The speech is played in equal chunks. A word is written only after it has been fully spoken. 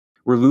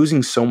we're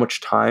losing so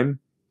much time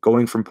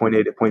going from point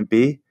A to point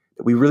B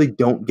that we really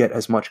don't get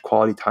as much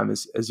quality time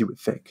as you would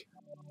think.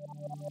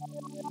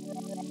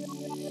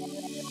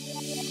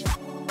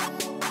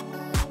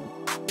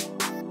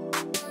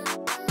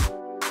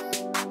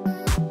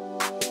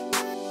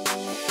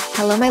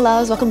 Hello, my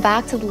loves. Welcome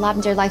back to the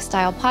Lavendaire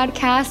Lifestyle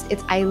Podcast.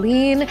 It's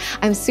Eileen.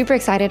 I'm super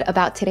excited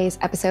about today's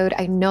episode.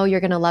 I know you're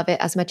going to love it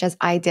as much as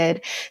I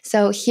did.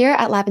 So here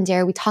at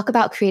Lavendaire, we talk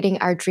about creating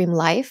our dream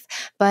life,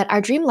 but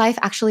our dream life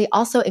actually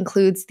also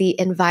includes the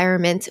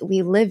environment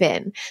we live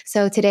in.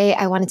 So today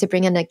I wanted to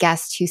bring in a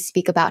guest to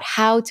speak about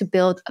how to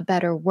build a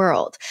better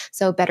world.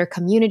 So better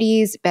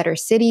communities, better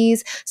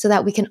cities, so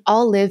that we can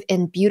all live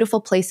in beautiful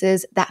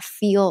places that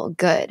feel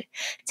good.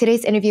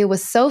 Today's interview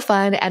was so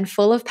fun and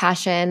full of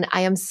passion.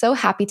 I am so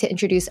happy to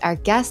introduce our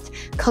guest,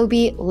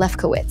 Coby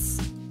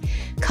Lefkowitz.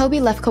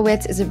 Coby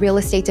Lefkowitz is a real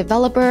estate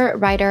developer,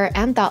 writer,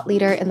 and thought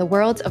leader in the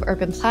worlds of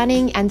urban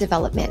planning and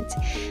development.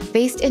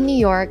 Based in New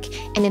York,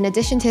 and in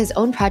addition to his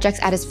own projects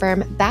at his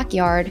firm,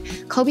 Backyard,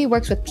 Coby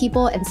works with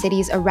people and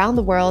cities around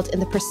the world in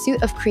the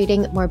pursuit of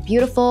creating more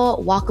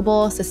beautiful,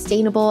 walkable,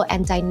 sustainable,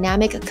 and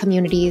dynamic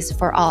communities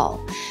for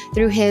all.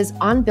 Through his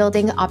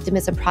Building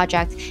Optimism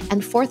project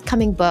and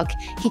forthcoming book,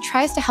 he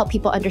tries to help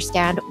people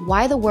understand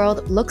why the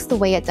world looks the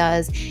way it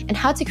does and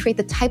how to create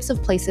the types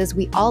of places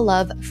we all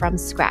love from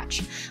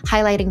scratch,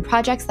 highlighting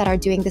projects that are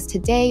doing this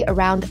today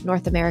around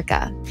North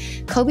America.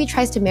 Coby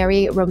tries to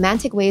marry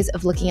romantic ways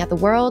of looking at the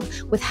world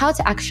with how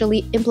to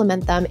actually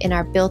implement them in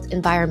our built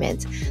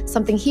environment,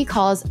 something he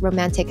calls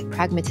romantic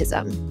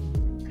pragmatism.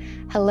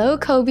 Hello,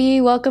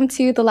 Coby. Welcome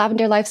to the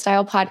Lavendaire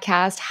Lifestyle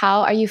Podcast.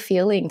 How are you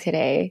feeling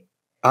today?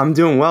 I'm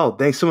doing well.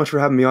 Thanks so much for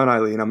having me on,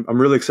 Eileen.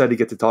 I'm really excited to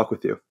get to talk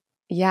with you.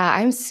 Yeah,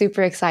 I'm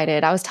super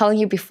excited. I was telling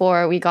you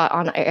before we got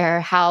on air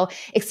how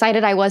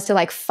excited I was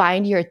to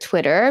find your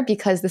Twitter,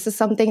 because this is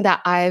something that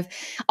I've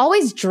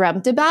always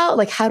dreamt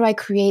about. How do I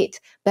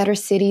create better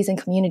cities and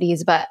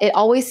communities? But it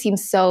always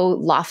seems so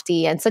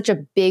lofty and such a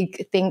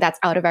big thing that's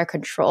out of our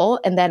control.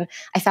 And then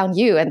I found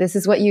you, and this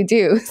is what you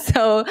do.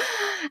 So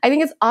I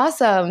think it's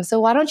awesome. So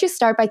why don't you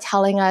start by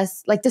telling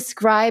us,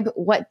 describe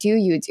what do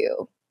you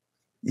do?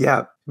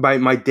 Yeah,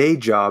 my day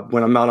job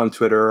when I'm not on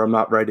Twitter or I'm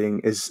not writing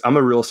is I'm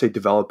a real estate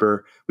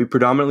developer. We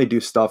predominantly do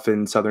stuff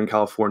in Southern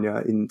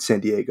California, in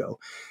San Diego.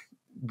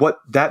 What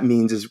that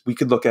means is we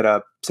could look at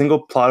a single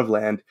plot of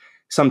land.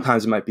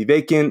 Sometimes it might be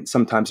vacant.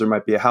 Sometimes there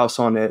might be a house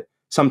on it.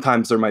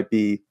 Sometimes there might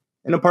be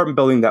an apartment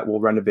building that we'll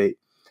renovate.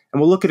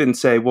 And we'll look at it and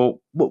say,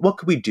 well, what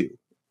could we do?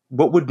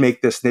 What would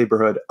make this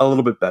neighborhood a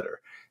little bit better?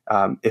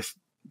 If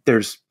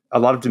there's a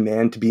lot of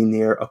demand to be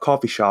near a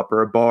coffee shop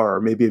or a bar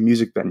or maybe a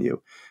music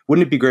venue,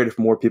 wouldn't it be great if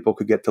more people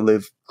could get to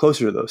live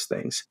closer to those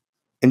things?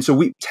 And so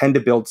we tend to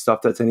build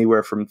stuff that's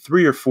anywhere from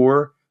 3 or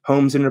 4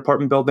 homes in an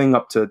apartment building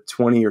up to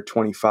 20 or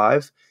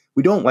 25.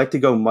 We don't like to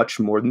go much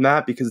more than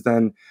that, because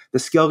then the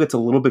scale gets a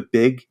little bit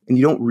big and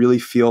you don't really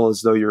feel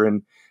as though you're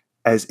in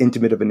as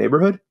intimate of a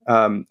neighborhood.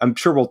 I'm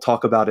sure we'll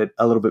talk about it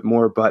a little bit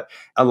more, but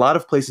a lot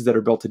of places that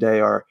are built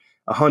today are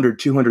 100,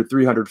 200,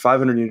 300,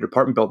 500 unit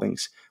apartment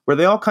buildings where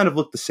they all kind of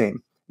look the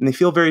same. And they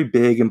feel very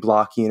big and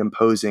blocky and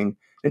imposing.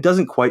 It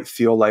doesn't quite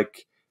feel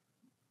like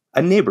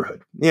a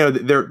neighborhood.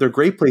 They're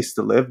great places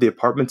to live. The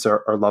apartments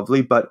are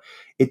lovely, but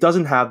it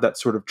doesn't have that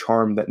sort of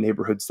charm that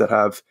neighborhoods that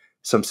have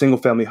some single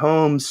family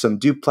homes, some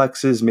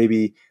duplexes,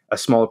 maybe a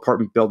small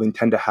apartment building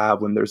tend to have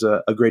when there's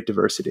a great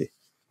diversity.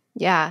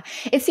 Yeah.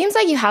 It seems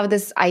like you have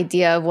this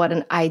idea of what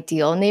an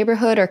ideal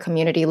neighborhood or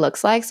community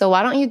looks like. So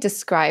why don't you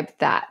describe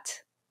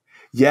that?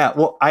 Yeah,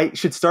 well, I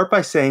should start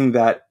by saying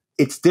that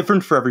it's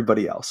different for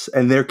everybody else,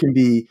 and there can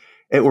be,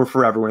 or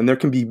for everyone, there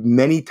can be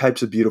many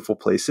types of beautiful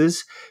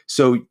places.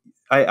 So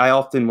I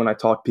often, when I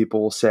talk to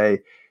people, will say,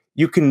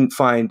 you can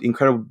find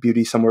incredible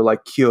beauty somewhere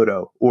like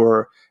Kyoto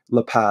or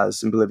La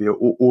Paz in Bolivia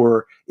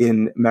or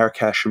in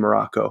Marrakesh in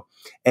Morocco.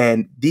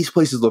 And these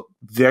places look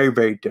very,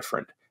 very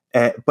different,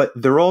 but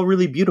they're all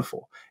really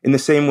beautiful. In the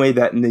same way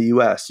that in the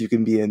US, you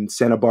can be in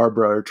Santa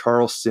Barbara or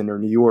Charleston or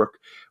New York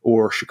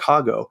or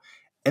Chicago,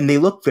 and they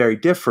look very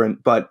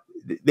different, but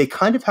they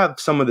kind of have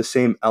some of the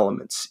same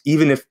elements,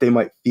 even if they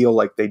might feel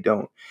like they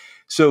don't.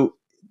 So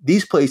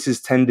these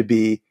places tend to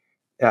be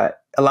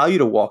allow you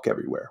to walk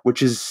everywhere,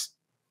 which is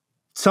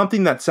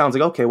something that sounds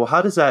like, okay, well,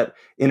 how does that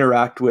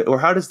interact with, or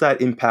how does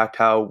that impact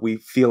how we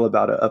feel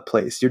about a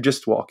place? You're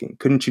just walking.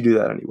 Couldn't you do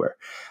that anywhere?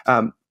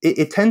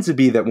 It tends to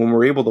be that when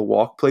we're able to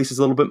walk places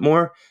a little bit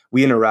more,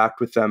 we interact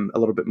with them a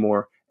little bit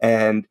more,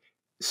 and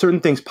certain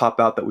things pop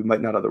out that we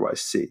might not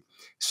otherwise see.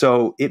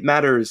 So it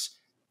matters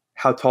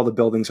how tall the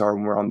buildings are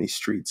when we're on these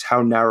streets,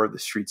 how narrow the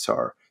streets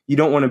are. You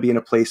don't want to be in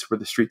a place where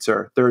the streets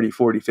are 30,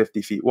 40,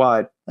 50 feet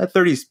wide.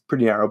 30 is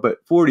pretty narrow, but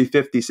 40,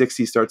 50,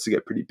 60 starts to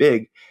get pretty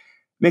big.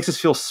 Makes us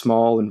feel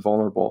small and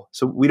vulnerable.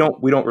 So we don't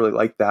really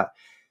like that.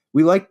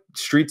 We like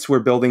streets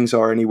where buildings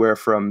are anywhere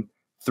from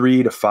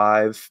 3 to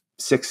 5,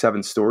 6,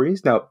 7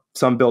 stories. Now,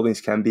 some buildings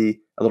can be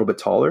a little bit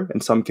taller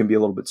and some can be a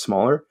little bit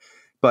smaller.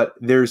 But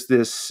there's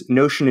this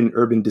notion in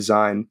urban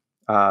design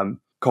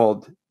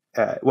called,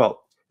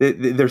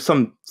 there's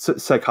some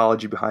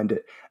psychology behind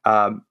it,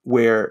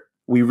 where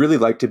we really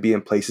like to be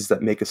in places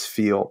that make us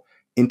feel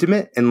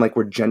intimate and like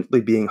we're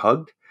gently being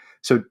hugged.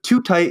 So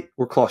too tight,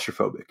 we're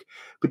claustrophobic,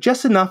 but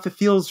just enough, it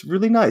feels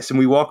really nice. And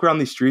we walk around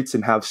these streets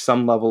and have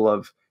some level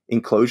of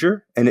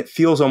enclosure, and it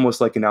feels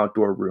almost like an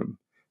outdoor room,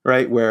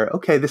 right? Where,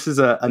 okay, this is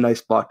a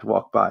nice block to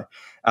walk by.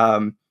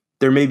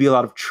 There may be a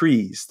lot of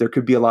trees. There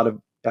could be a lot of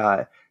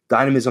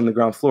dynamism on the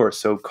ground floor.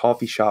 So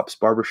coffee shops,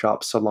 barber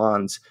shops,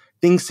 salons,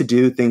 things to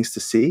do, things to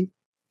see.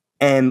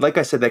 And like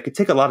I said, that could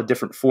take a lot of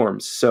different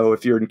forms. So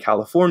if you're in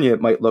California,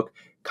 it might look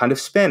kind of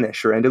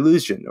Spanish or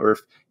Andalusian. Or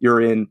if you're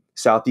in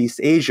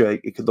Southeast Asia,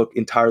 it could look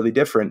entirely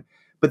different.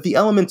 But the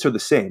elements are the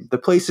same. The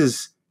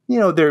places,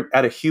 they're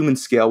at a human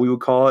scale, we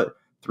would call it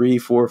 3,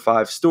 4,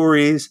 5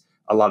 stories,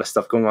 a lot of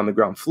stuff going on the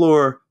ground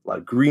floor, a lot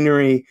of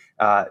greenery,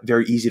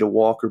 very easy to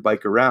walk or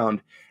bike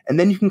around. And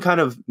then you can kind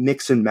of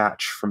mix and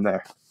match from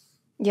there.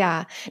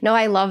 Yeah, no,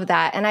 I love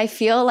that. And I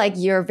feel like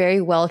you're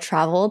very well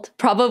traveled,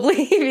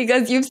 probably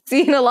because you've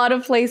seen a lot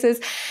of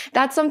places.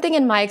 That's something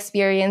in my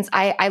experience.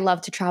 I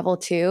love to travel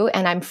too.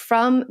 And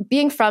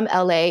being from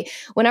LA,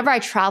 whenever I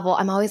travel,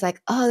 I'm always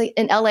like, oh,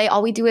 in LA,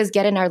 all we do is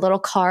get in our little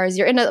cars.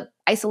 You're in an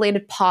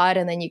isolated pod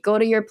and then you go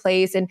to your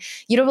place and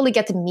you don't really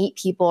get to meet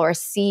people or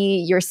see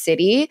your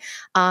city.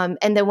 And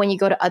then when you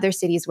go to other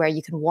cities where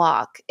you can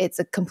walk, it's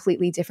a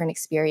completely different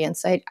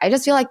experience. So I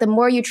just feel like the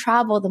more you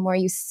travel, the more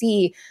you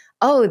see,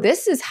 oh,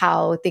 this is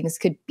how things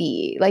could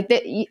be. Like,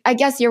 I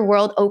guess your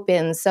world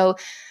opens. So,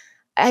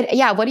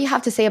 what do you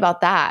have to say about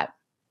that?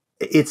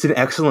 It's an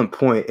excellent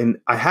point. And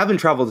I haven't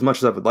traveled as much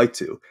as I would like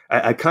to.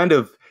 I kind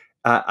of,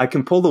 I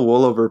can pull the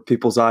wool over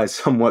people's eyes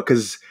somewhat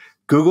because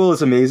Google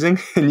is amazing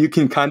and you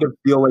can kind of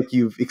feel like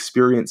you've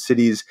experienced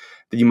cities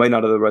that you might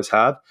not otherwise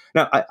have.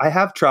 Now, I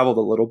have traveled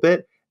a little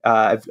bit.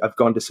 I've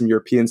gone to some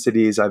European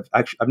cities. I've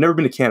never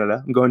been to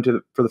Canada. I'm going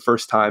for the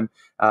first time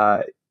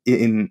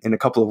in a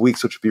couple of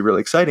weeks, which would be really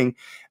exciting.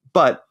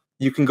 But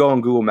you can go on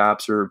Google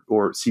Maps or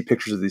see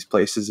pictures of these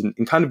places and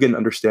kind of get an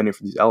understanding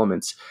for these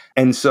elements.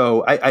 And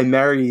so I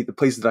marry the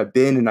places that I've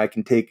been, and I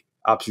can take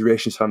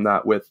observations from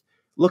that with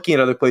looking at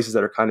other places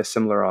that are kind of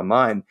similar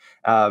online.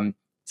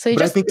 So you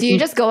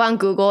just go on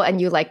Google and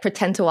you like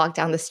pretend to walk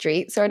down the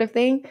street sort of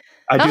thing?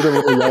 I do the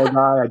little yellow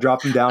guy. I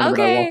drop them down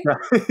Okay. and then I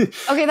walk down.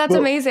 Okay, that's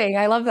amazing.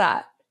 I love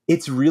that.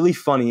 It's really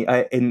funny.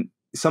 And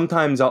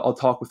sometimes I'll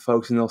talk with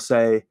folks and they'll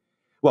say,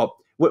 well,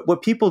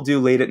 what people do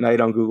late at night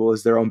on Google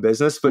is their own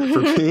business. But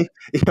for me,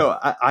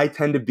 I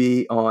tend to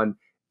be on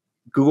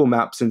Google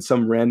Maps in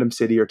some random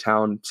city or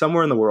town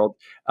somewhere in the world,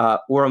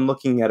 or I'm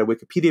looking at a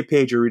Wikipedia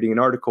page or reading an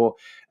article,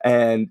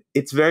 and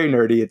it's very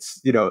nerdy. It's,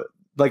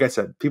 like I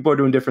said, people are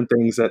doing different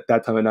things at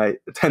that time of night.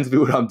 It tends to be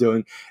what I'm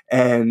doing.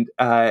 And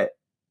I'll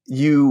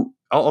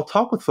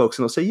talk with folks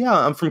and they'll say, yeah,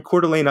 I'm from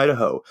Coeur d'Alene,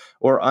 Idaho,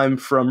 or I'm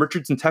from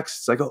Richardson,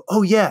 Texas. I go,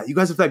 oh yeah, you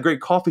guys have that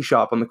great coffee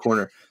shop on the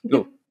corner. You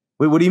go,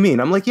 wait, what do you mean?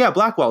 I'm like, yeah,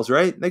 Blackwell's,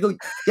 right? They go,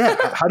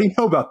 yeah, how do you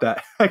know about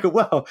that? I go,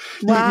 well,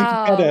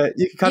 wow.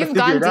 you can kind of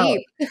figure it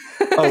deep.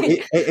 out.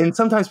 And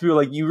sometimes people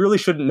are like, you really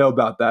shouldn't know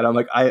about that. I'm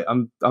like,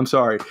 I'm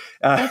sorry.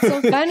 That's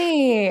so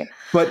funny.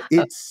 But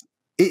it's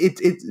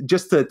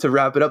just to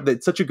wrap it up,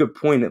 that's such a good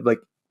point. Of like,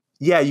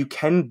 yeah, you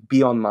can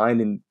be online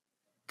and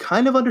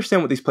kind of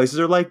understand what these places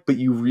are like, but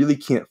you really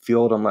can't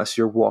feel it unless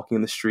you're walking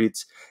in the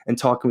streets and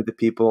talking with the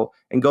people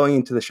and going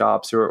into the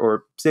shops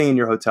or staying in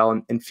your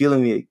hotel and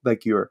feeling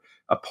like you're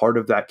a part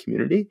of that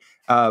community.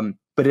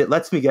 But it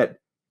lets me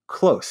get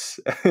close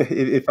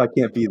if I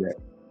can't be there.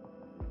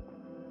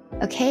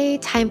 Okay,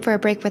 time for a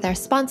break with our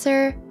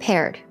sponsor,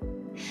 Paired.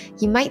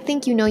 You might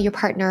think you know your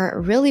partner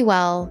really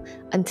well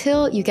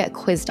until you get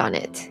quizzed on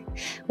it.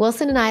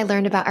 Wilson and I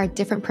learned about our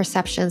different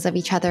perceptions of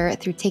each other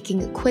through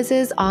taking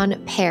quizzes on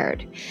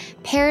Paired.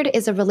 Paired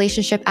is a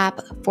relationship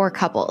app for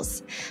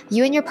couples.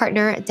 You and your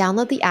partner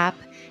download the app,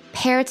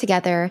 pair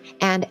together,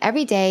 and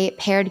every day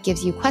Paired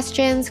gives you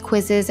questions,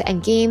 quizzes,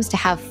 and games to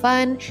have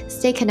fun,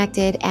 stay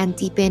connected, and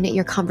deepen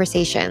your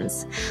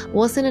conversations.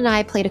 Wilson and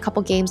I played a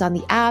couple games on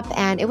the app,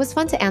 and it was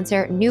fun to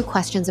answer new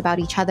questions about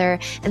each other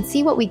and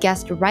see what we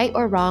guessed right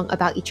or wrong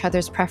about each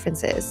other's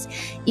preferences.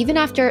 Even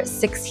after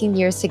 16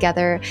 years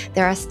together,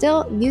 there are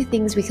still new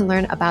things we can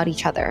learn about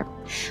each other.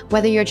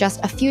 Whether you're just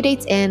a few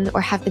dates in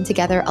or have been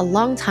together a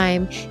long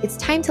time, it's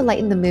time to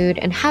lighten the mood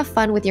and have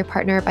fun with your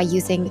partner by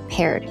using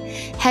Paired.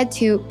 Head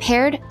to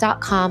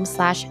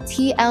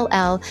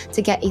paired.com/TLL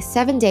to get a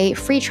 7-day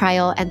free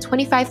trial and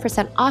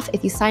 25% off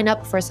if you sign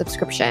up for a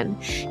subscription.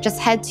 Just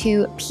head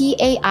to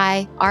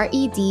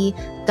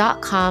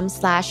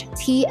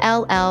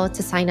paired.com/TLL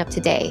to sign up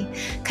today.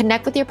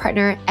 Connect with your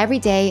partner every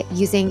day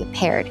using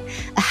Paired.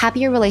 A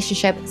happier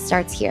relationship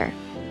starts here.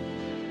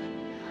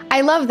 I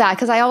love that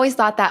because I always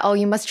thought that,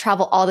 you must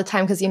travel all the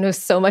time because you know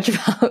so much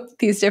about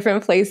these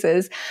different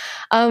places.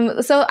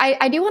 So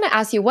I do want to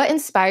ask you, what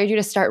inspired you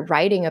to start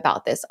writing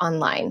about this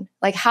online?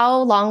 Like,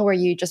 how long were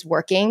you just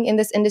working in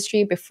this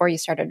industry before you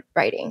started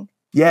writing?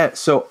 Yeah,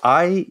 so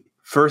I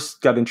first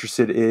got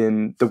interested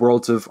in the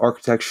worlds of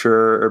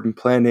architecture, urban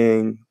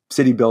planning,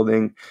 city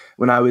building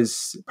when I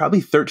was probably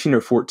 13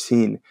 or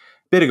 14.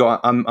 bit ago.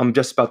 I'm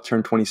just about to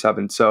turn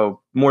 27,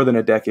 so more than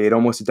a decade,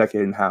 almost a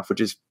decade and a half,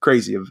 which is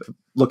crazy of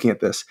looking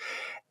at this.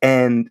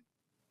 And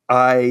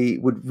I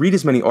would read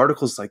as many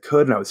articles as I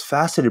could, and I was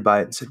fascinated by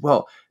it and said,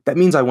 well, that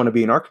means I want to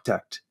be an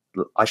architect.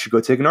 I should go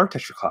take an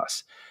architecture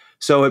class.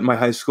 So at my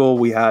high school,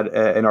 we had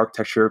an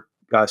architecture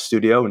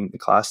studio and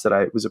class that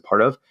I was a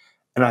part of,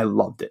 and I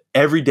loved it.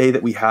 Every day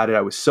that we had it,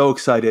 I was so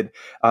excited.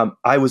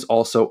 I was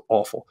also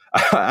awful.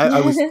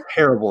 I was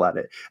terrible at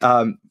it.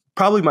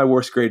 Probably my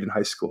worst grade in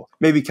high school,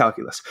 maybe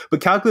calculus. But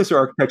calculus or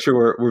architecture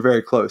were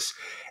very close.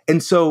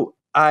 And so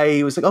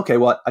I was like, okay,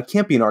 well, I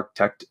can't be an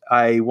architect.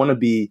 I want to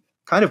be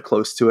kind of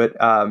close to it.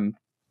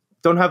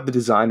 Don't have the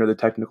design or the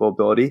technical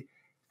ability.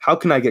 How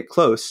can I get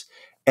close?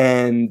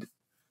 And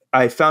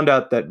I found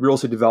out that real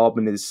estate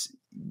development is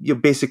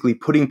basically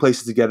putting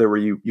places together where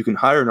you can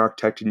hire an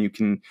architect and you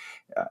can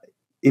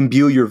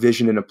imbue your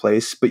vision in a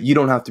place, but you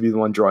don't have to be the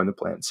one drawing the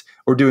plans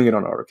or doing it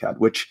on AutoCAD,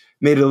 which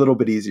made it a little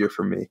bit easier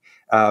for me.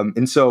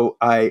 And so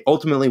I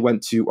ultimately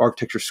went to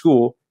architecture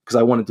school because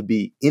I wanted to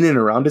be in and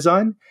around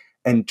design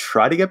and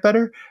try to get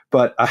better,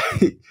 but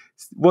I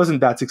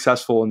wasn't that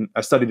successful, and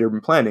I studied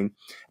urban planning.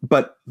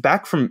 But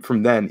back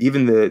from then,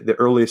 even the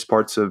earliest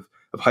parts of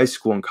high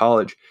school and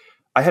college,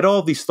 I had all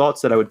of these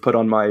thoughts that I would put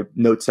on my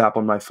notes app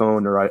on my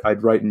phone, or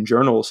I'd write in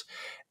journals.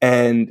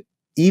 And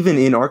even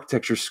in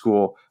architecture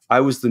school, I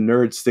was the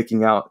nerd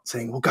sticking out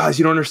saying, well, guys,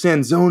 you don't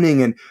understand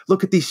zoning, and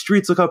look at these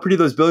streets, look how pretty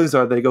those buildings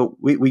are. They go,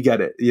 we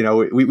get it.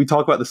 We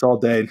talk about this all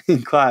day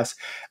in class.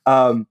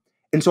 And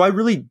so I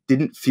really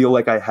didn't feel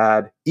like I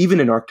had, even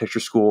in architecture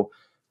school,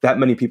 that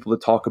many people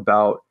to talk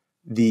about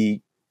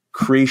the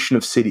creation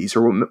of cities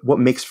or what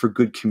makes for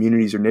good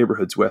communities or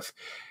neighborhoods with.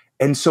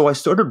 And so I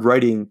started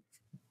writing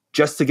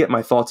just to get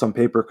my thoughts on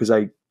paper because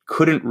I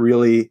didn't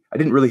really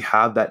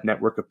have that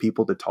network of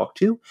people to talk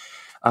to.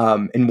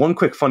 And one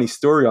quick funny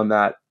story on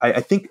that,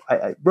 I think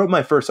I wrote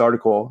my first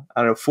article,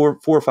 I don't know, 4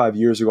 or 5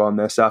 years ago on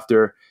this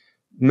after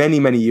many,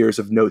 many years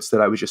of notes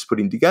that I was just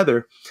putting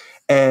together.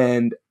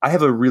 And I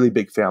have a really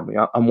big family.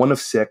 I'm one of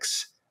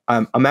 6.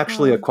 I'm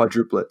actually a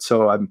quadruplet,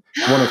 so I'm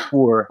one of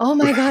 4. Oh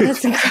my God,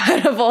 that's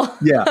incredible.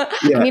 Yeah.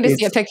 I need to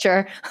see a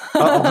picture.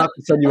 I'll have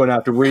to send you one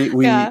after.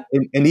 Yeah.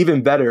 And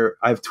even better,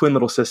 I have twin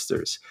little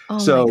sisters. Oh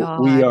so my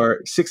God. we are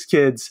 6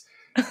 kids,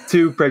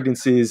 2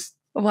 pregnancies.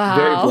 Wow.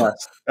 Very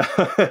blessed.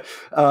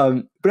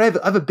 But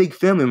I have a big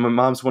family. My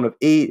mom's one of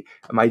 8.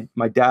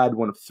 My dad,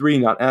 one of 3,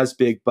 not as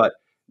big, but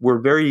we're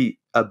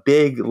a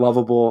big,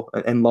 lovable,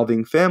 and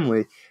loving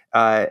family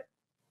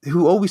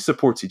who always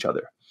supports each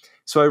other.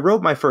 So I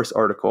wrote my first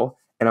article,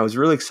 and I was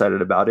really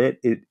excited about it.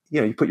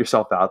 You put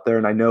yourself out there,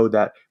 and I know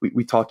that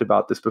we talked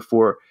about this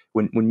before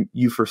when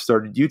you first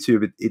started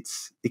YouTube.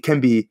 It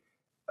can be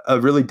a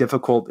really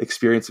difficult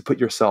experience to put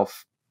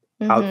yourself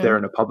out there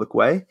in a public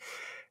way.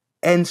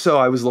 And so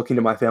I was looking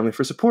to my family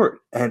for support,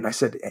 and I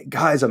said, hey,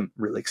 guys, I'm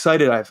really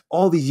excited. I have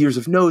all these years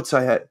of notes.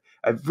 I've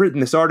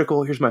written this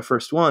article. Here's my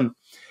first one.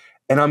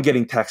 And I'm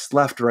getting text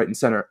left, right, and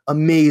center.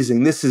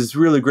 Amazing. This is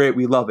really great.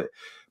 We love it.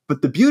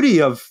 But the beauty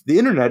of the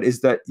internet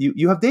is that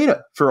you have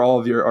data for all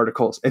of your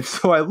articles. And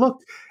so I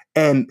looked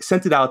and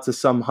sent it out to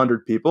some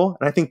 100 people.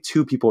 And I think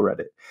 2 people read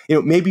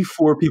it. Maybe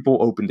 4 people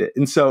opened it.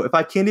 And so if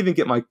I can't even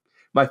get my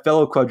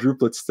fellow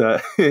quadruplets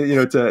to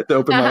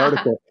open my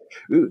article,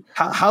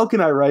 how can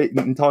I write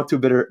and talk to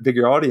a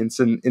bigger audience?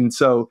 And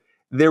so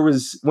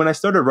when I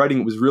started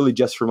writing, it was really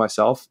just for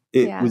myself.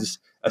 It was,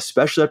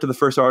 especially after the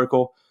first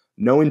article,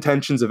 no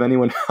intentions of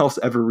anyone else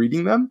ever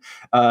reading them,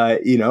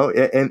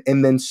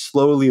 and then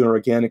slowly and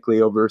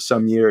organically over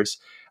some years,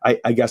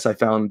 I guess I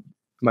found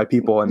my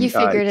people. And you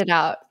figured it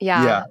out.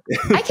 Yeah.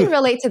 I can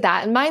relate to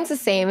that. And mine's the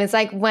same. It's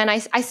like when I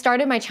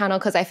started my channel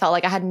because I felt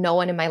like I had no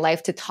one in my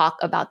life to talk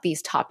about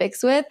these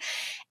topics with.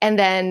 And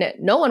then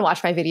no one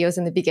watched my videos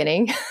in the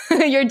beginning.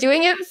 You're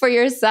doing it for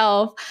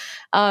yourself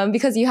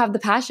because you have the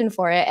passion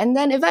for it. And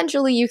then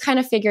eventually you kind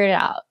of figure it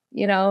out.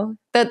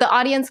 The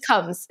audience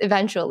comes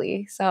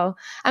eventually. So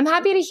I'm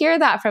happy to hear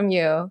that from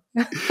you.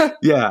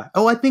 Yeah.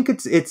 Oh, I think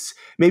it's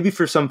maybe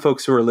for some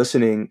folks who are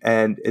listening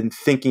and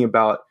thinking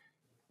about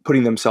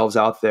putting themselves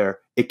out there,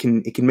 it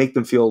can make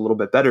them feel a little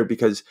bit better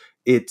because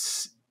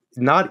it's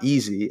not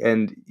easy.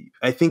 And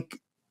I think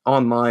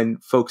online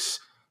folks,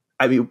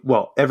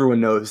 everyone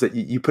knows that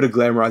you put a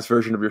glamorized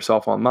version of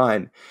yourself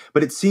online,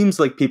 but it seems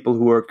like people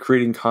who are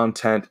creating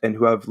content and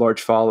who have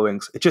large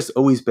followings, it's just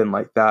always been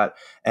like that.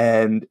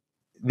 And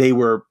they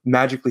were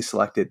magically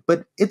selected,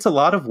 but it's a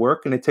lot of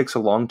work and it takes a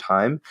long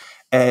time.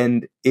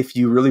 And if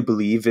you really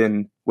believe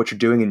in what you're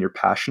doing and you're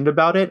passionate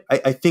about it,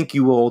 I think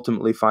you will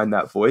ultimately find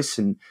that voice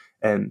and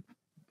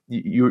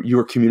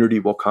your community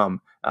will come.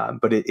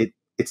 But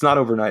it's not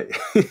overnight.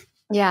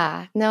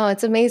 Yeah, no,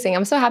 it's amazing.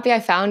 I'm so happy I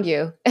found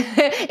you.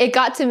 It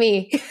got to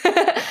me.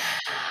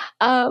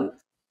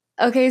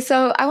 Okay,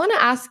 so I want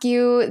to ask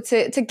you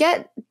to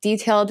get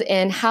detailed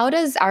in how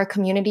does our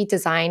community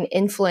design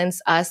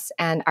influence us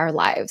and our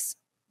lives?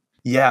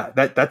 Yeah,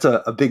 that's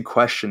a big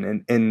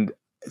question and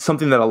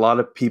something that a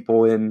lot of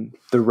people in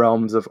the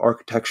realms of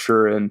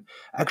architecture and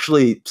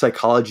actually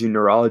psychology and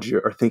neurology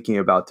are thinking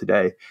about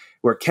today.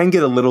 where it can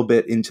get a little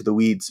bit into the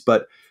weeds,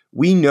 but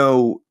we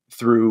know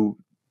through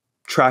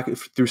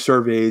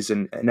surveys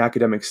and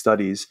academic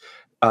studies,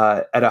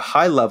 at a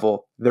high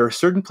level, there are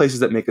certain places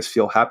that make us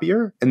feel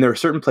happier, and there are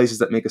certain places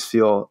that make us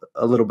feel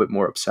a little bit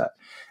more upset.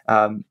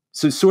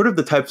 So sort of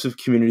the types of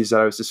communities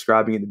that I was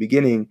describing in the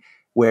beginning,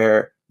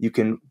 where you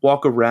can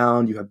walk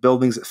around, you have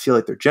buildings that feel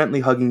like they're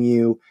gently hugging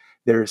you,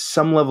 there's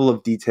some level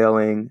of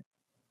detailing,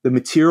 the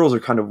materials are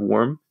kind of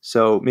warm,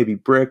 so maybe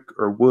brick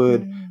or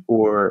wood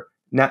or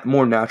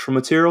more natural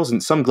materials,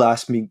 and some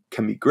glass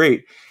can be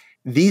great.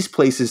 These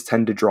places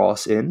tend to draw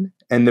us in,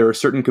 and there are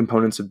certain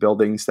components of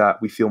buildings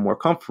that we feel more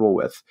comfortable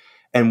with.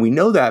 And we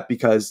know that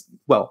because,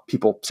 well,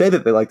 people say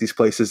that they like these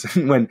places.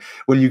 And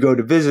when you go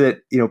to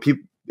visit,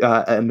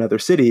 another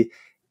city,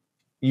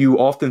 you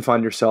often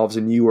find yourselves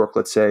in New York,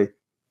 let's say,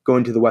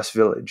 going to the West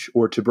Village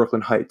or to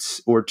Brooklyn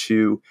Heights or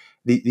to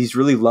these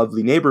really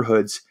lovely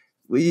neighborhoods.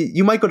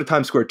 You might go to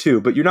Times Square too,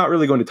 but you're not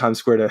really going to Times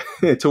Square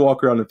to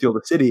walk around and feel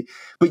the city.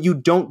 But you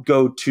don't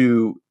go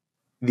to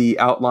the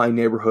outlying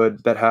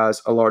neighborhood that has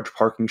a large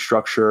parking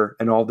structure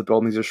and all the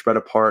buildings are spread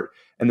apart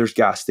and there's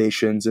gas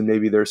stations and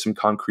maybe there's some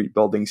concrete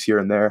buildings here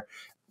and there.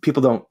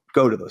 People don't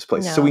go to those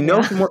places. So we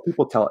know from what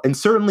people tell, and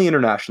certainly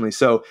internationally.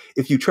 So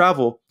if you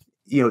travel,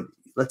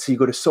 let's say you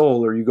go to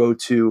Seoul or you go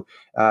to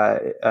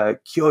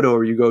Kyoto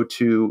or you go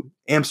to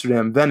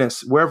Amsterdam,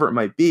 Venice, wherever it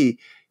might be,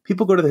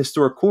 people go to the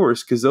historic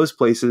cores because those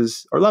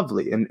places are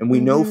lovely. And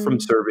we know from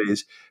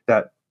surveys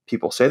that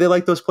people say they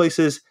like those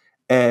places,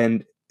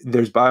 and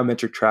there's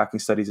biometric tracking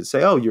studies that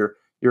say, oh,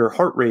 your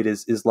heart rate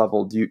is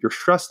leveled, your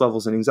stress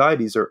levels and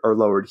anxieties are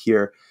lowered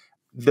here.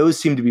 Those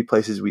seem to be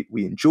places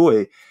we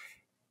enjoy.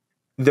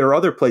 There are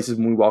other places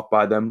when we walk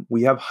by them,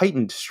 we have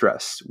heightened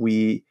stress.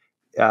 We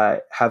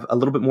have a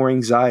little bit more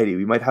anxiety.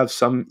 We might have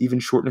some even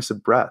shortness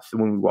of breath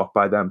when we walk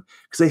by them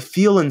because they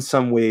feel in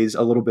some ways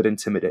a little bit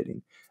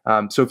intimidating.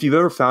 So if you've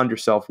ever found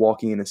yourself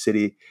walking in a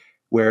city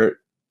where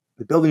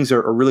the buildings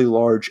are really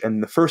large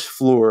and the first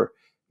floor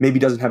maybe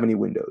doesn't have any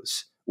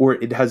windows, or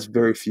it has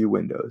very few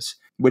windows,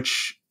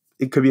 which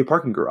it could be a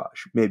parking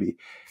garage, maybe.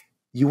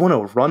 You want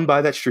to run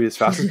by that street as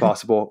fast as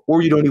possible,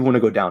 or you don't even want to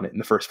go down it in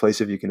the first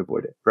place if you can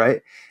avoid it,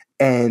 right?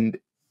 And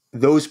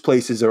those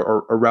places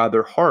are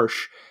rather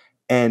harsh.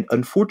 And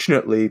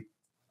unfortunately,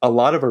 a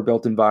lot of our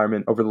built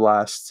environment over the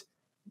last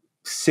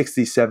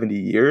 60, 70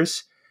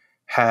 years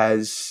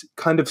has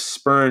kind of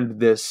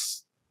spurned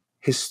this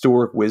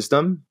historic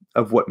wisdom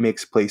of what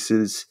makes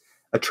places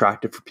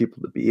attractive for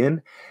people to be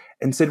in,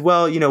 and said,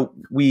 well,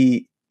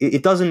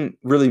 it doesn't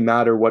really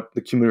matter what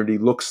the community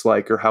looks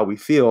like or how we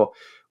feel.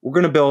 We're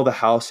going to build a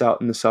house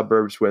out in the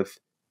suburbs with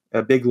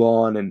a big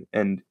lawn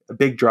and a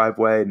big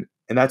driveway,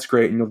 and that's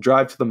great. And you'll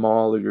drive to the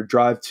mall or you'll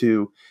drive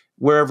to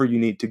wherever you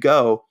need to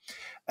go.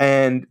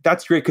 And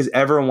that's great because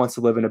everyone wants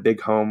to live in a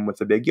big home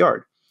with a big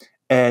yard.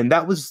 And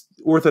that was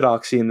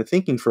orthodoxy in the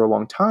thinking for a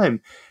long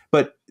time.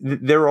 But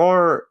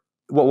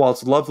while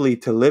it's lovely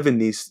to live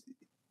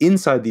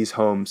inside these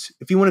homes,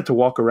 if you wanted to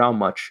walk around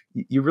much,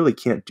 you really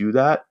can't do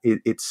that.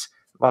 It's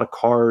a lot of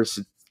cars.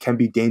 It can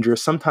be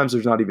dangerous. Sometimes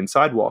there's not even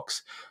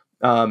sidewalks.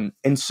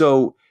 And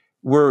so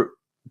we're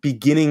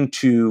beginning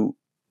to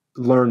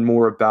learn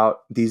more about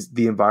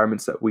the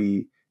environments that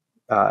we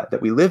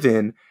live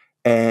in,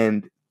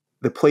 and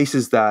the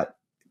places that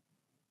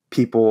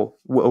people,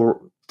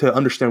 or to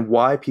understand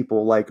why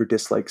people like or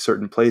dislike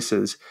certain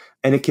places.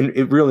 And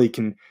it really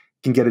can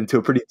get into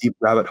a pretty deep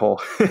rabbit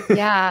hole.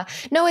 Yeah.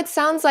 No, it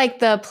sounds like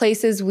the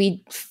places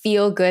we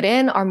feel good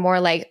in are more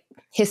like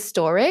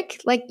historic.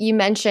 Like you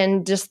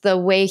mentioned, just the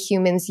way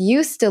humans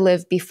used to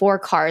live before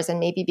cars, and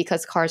maybe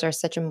because cars are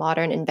such a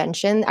modern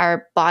invention,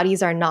 our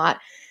bodies are not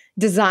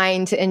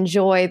designed to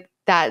enjoy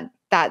that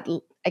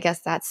I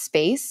guess that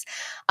space.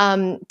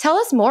 Tell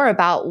us more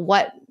about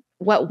what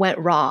went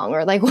wrong,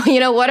 or like,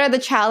 what are the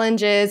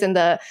challenges and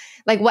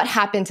what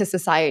happened to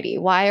society?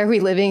 Why are we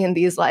living in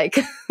these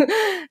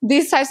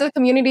these types of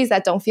communities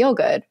that don't feel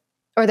good,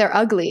 or they're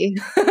ugly?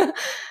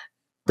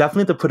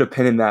 Definitely to put a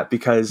pin in that,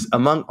 because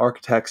among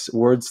architects,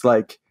 words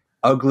like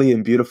ugly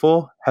and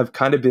beautiful have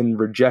kind of been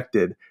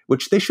rejected,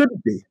 which they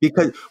shouldn't be,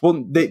 because,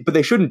 but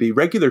they shouldn't be.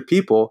 Regular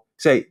people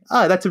say,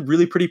 that's a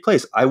really pretty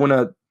place, I want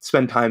to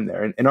spend time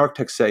there. And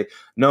architects say,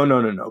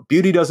 no.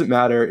 Beauty doesn't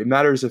matter. It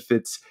matters if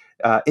it's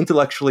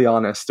intellectually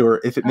honest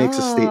or if it makes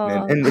a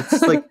statement. And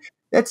it's like,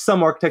 that's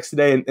some architects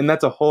today, and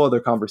that's a whole other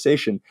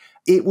conversation.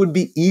 It would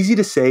be easy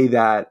to say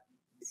that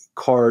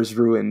cars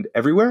ruined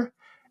everywhere.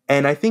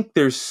 And I think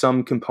there's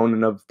some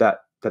component of that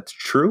that's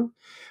true,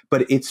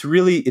 but it's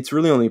really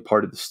only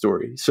part of the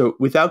story. So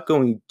without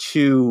going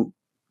too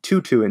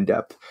in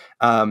depth,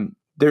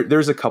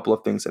 there's a couple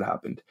of things that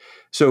happened.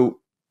 So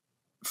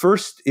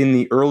first, in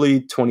the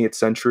early 20th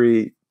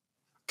century,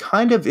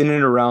 kind of in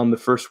and around the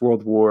First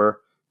World War,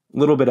 a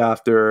little bit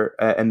after,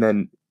 and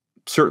then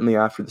certainly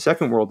after the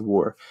Second World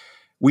War,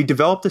 we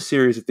developed a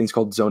series of things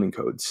called zoning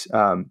codes,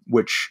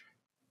 which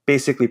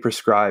basically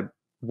prescribe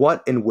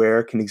what and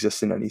where can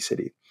exist in any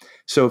city.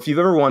 So if you've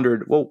ever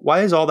wondered, well,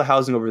 why is all the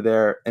housing over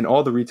there and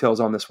all the retail is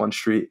on this one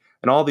street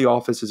and all the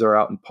offices are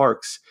out in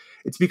parks?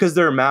 It's because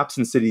there are maps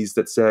in cities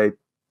that say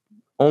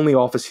only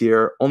office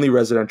here, only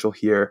residential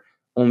here,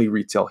 only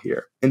retail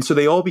here. And so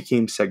they all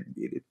became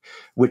segregated,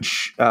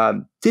 which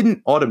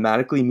didn't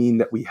automatically mean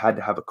that we had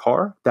to have a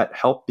car. That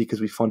helped because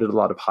we funded a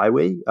lot of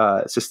highway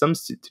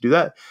systems to do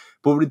that.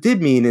 But what it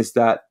did mean is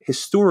that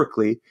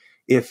historically,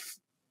 if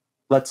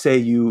let's say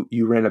you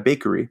ran a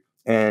bakery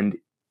and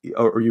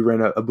or you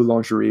ran a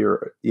boulangerie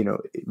or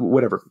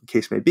whatever the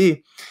case may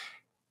be,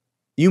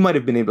 you might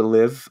have been able to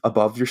live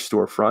above your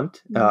storefront,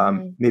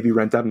 maybe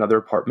rent out another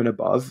apartment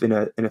above in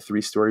a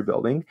 3-story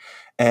building,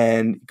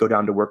 and go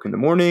down to work in the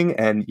morning.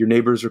 And your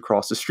neighbors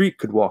across the street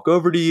could walk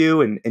over to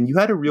you, and you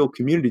had a real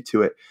community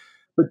to it.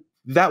 But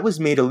that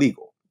was made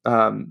illegal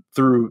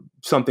through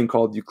something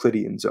called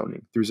Euclidean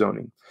zoning, through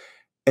zoning.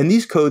 And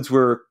these codes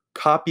were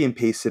copy and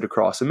pasted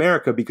across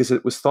America because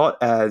it was thought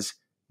as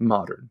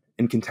modern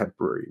and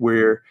contemporary,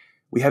 where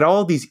we had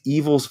all these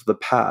evils of the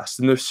past,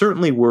 and there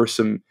certainly were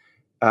some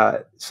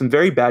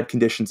very bad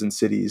conditions in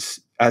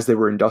cities as they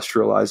were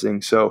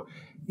industrializing. So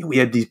we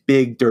had these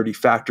big, dirty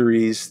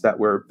factories that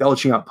were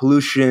belching out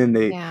pollution.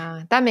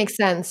 Yeah, that makes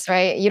sense,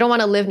 right? You don't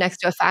want to live next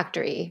to a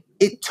factory.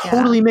 It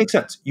totally makes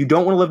sense. You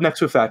don't want to live next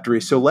to a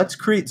factory. So let's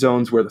create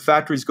zones where the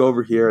factories go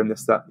over here and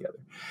this, that, and the other.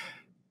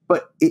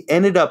 But it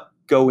ended up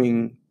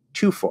going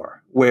too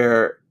far,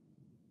 where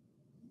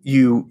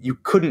you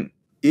couldn't.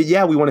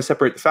 Yeah, we want to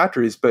separate the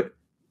factories, but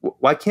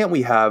why can't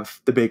we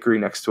have the bakery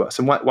next to us?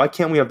 And why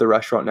can't we have the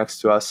restaurant next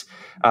to us?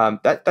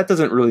 That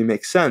doesn't really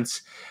make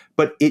sense.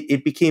 But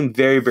it became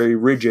very, very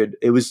rigid.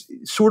 It was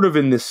sort of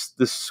in this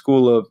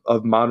school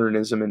of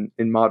modernism and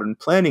in modern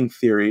planning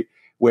theory,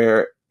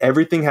 where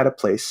everything had a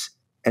place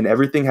and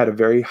everything had a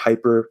very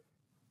hyper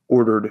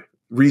ordered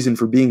reason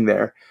for being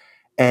there.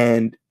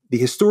 And the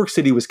historic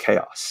city was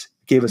chaos.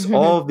 It gave us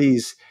all of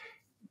these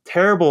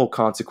terrible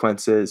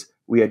consequences.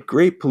 We had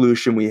great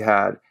pollution. We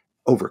had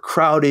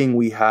overcrowding.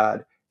 We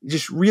had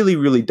just really,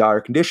 really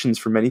dire conditions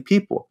for many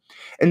people.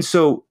 And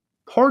so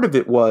part of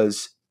it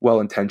was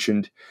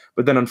well-intentioned,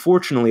 but then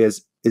unfortunately,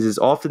 as is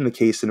often the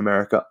case in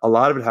America, a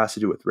lot of it has to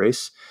do with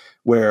race,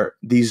 where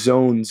these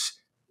zones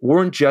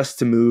weren't just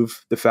to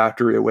move the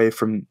factory away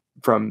from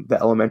the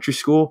elementary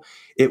school.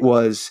 It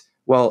was,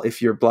 well,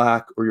 if you're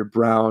Black or you're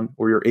brown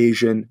or you're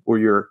Asian or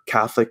you're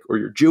Catholic or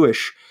you're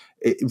Jewish,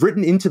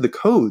 written into the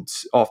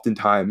codes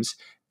oftentimes,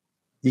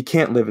 you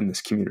can't live in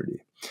this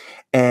community.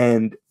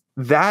 And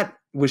that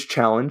was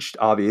challenged,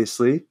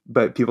 obviously,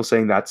 but people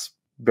saying that's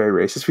very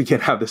racist. We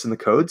can't have this in the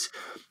codes.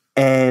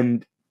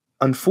 And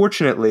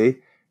unfortunately,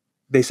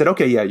 they said,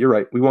 okay, yeah, you're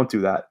right. We won't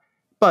do that.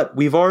 But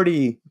we've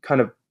already kind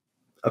of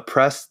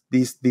oppressed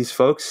these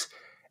folks.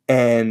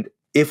 And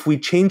if we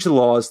change the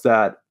laws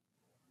to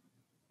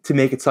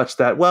make it such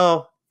that,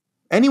 well,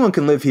 anyone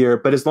can live here,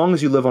 but as long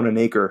as you live on an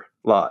acre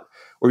lot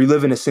or you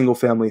live in a single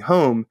family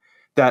home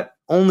that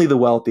only the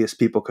wealthiest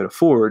people could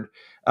afford,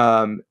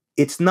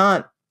 it's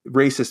not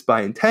racist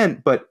by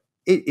intent, but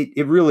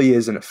it really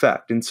is an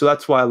effect. And so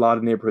that's why a lot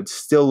of neighborhoods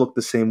still look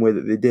the same way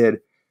that they did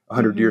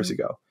 100 years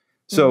ago.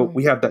 So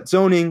we have that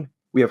zoning,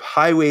 we have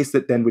highways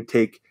that then would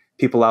take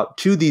people out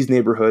to these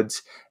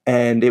neighborhoods,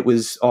 and it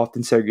was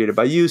often segregated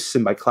by use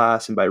and by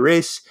class and by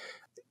race.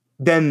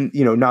 Then,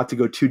 not to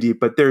go too deep,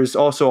 but there's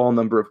also all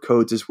number of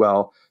codes as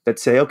well that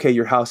say, okay,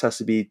 your house has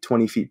to be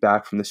 20 feet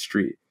back from the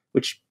street,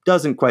 which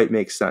doesn't quite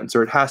make sense,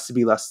 or it has to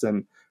be less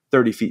than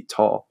 30 feet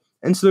tall.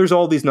 And so there's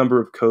all these number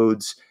of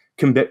codes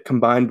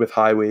combined with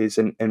highways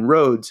and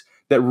roads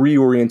that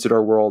reoriented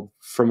our world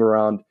from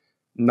around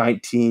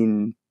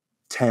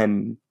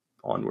 1910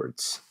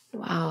 onwards.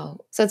 Wow.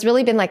 So it's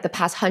really been like the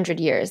past 100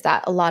 years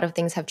that a lot of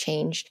things have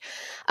changed.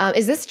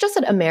 Is this just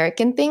an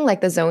American thing, like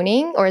the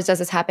zoning, or does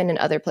this happen in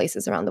other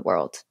places around the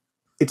world?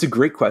 It's a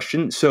great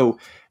question. So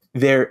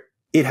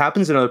it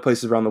happens in other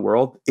places around the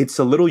world. It's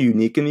a little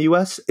unique in the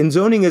US, and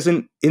zoning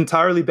isn't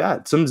entirely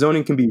bad. Some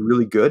zoning can be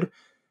really good,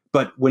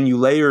 but when you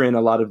layer in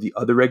a lot of the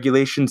other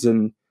regulations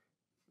and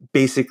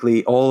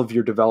basically all of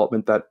your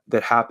development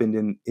that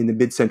happened in the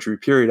mid-century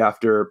period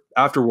after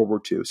World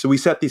War II. So we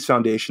set these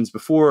foundations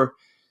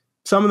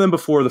some of them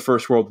before the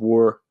First World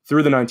War,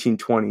 through the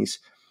 1920s.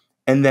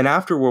 And then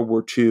after World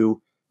War II,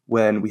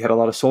 when we had a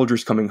lot of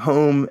soldiers coming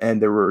home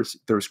and there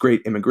was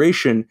great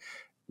immigration,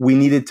 we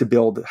needed to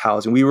build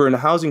housing. We were in a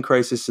housing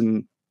crisis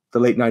in the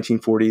late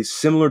 1940s,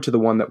 similar to the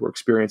one that we're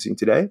experiencing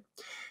today.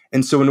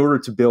 And so in order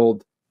to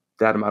build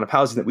that amount of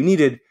housing that we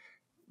needed,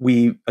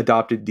 we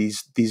adopted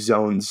these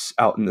zones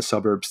out in the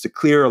suburbs to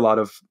clear a lot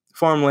of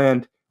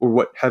farmland, or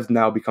what have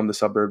now become the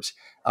suburbs,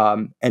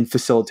 and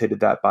facilitated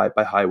that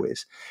by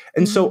highways.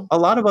 And so a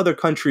lot of other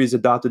countries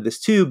adopted this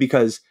too,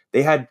 because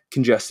they had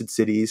congested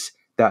cities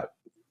that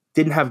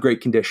didn't have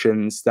great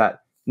conditions, that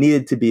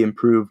needed to be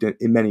improved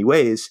in many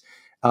ways.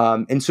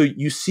 And so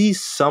you see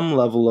some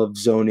level of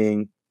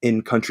zoning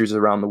in countries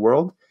around the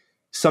world.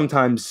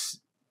 Sometimes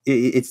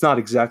it's not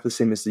exactly the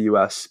same as the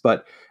US,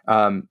 but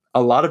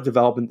a lot of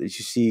development that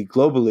you see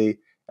globally,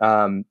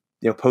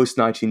 post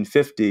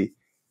 1950,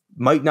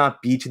 might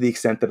not be to the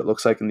extent that it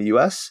looks like in the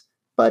US,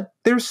 but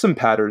there's some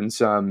patterns,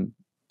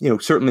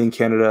 certainly in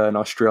Canada and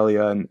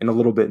Australia and a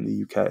little bit in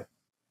the UK.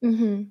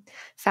 Hmm.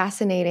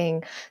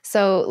 Fascinating.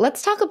 So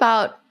let's talk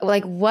about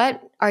like what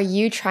are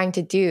you trying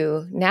to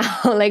do now?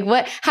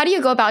 How do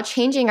you go about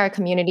changing our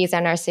communities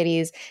and our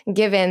cities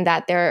given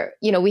that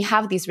we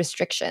have these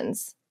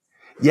restrictions?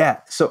 Yeah.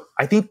 So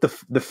I think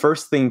the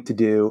first thing to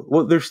do,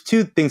 well, there's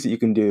two things that you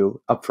can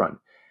do upfront.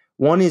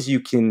 One is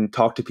you can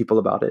talk to people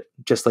about it,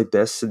 just like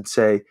this, and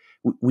say,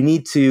 we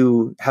need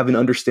to have an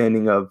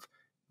understanding of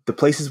the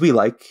places we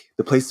like,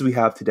 the places we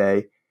have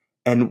today,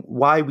 and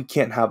why we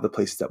can't have the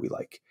places that we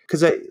like.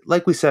 Because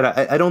like we said,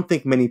 I don't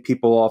think many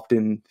people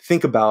often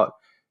think about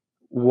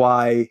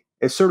why,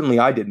 certainly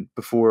I didn't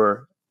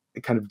before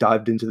I kind of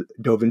dove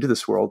into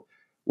this world,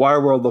 why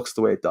our world looks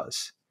the way it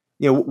does.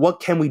 What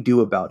can we do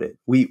about it?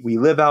 We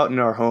live out in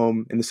our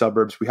home in the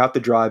suburbs. We have to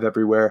drive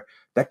everywhere.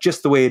 That's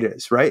just the way it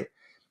is, right?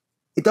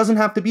 It doesn't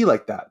have to be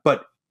like that,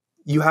 but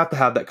you have to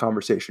have that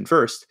conversation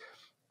first.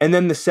 And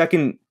then the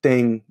second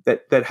thing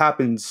that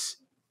happens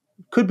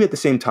could be at the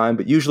same time,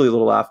 but usually a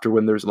little after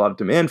when there's a lot of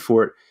demand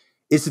for it,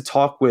 is to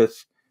talk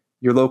with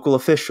your local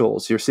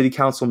officials, your city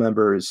council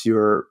members,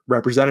 your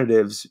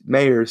representatives,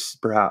 mayors,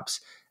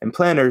 perhaps, and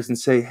planners, and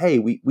say, hey,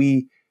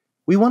 we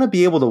want to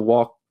be able to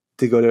walk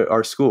to go to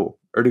our school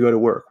or to go to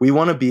work. We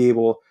want to be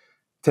able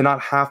to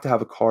not have to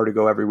have a car to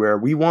go everywhere.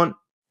 We want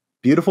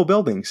beautiful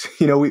buildings.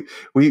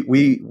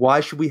 We why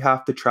should we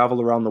have to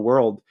travel around the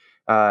world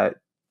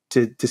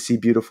to see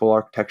beautiful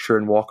architecture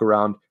and walk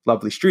around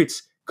lovely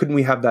streets? Couldn't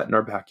we have that in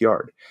our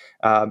backyard?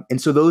 And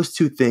so those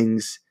two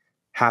things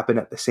happen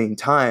at the same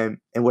time.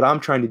 And what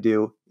I'm trying to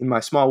do in my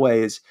small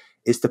way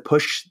is to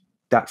push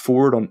that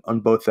forward on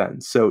both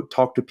ends. So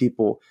talk to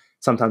people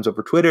sometimes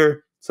over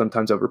Twitter,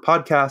 sometimes over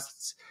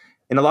podcasts,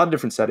 in a lot of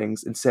different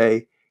settings, and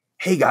say,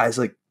 hey guys,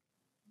 like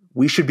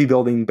we should be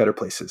building better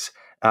places.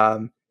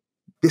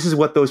 This is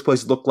what those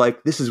places look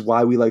like. This is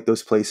why we like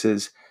those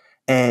places.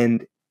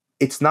 And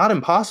it's not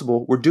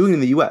impossible. We're doing it in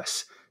the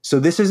US. So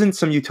this isn't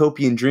some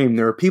utopian dream.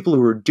 There are people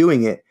who are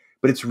doing it,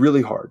 but it's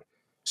really hard.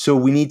 So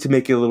we need to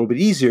make it a little bit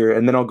easier.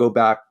 And then I'll go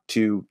back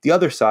to the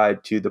other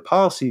side, to the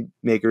policy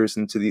makers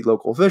and to the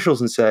local officials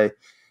and say,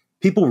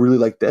 people really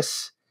like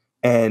this.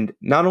 And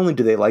not only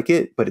do they like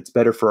it, but it's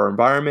better for our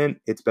environment.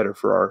 It's better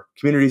for our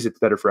communities. It's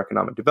better for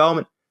economic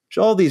development.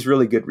 So all these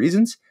really good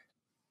reasons.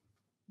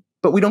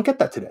 But we don't get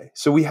that today.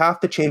 So we have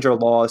to change our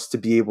laws to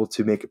be able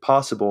to make it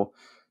possible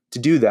to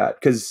do that.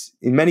 Because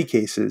in many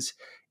cases,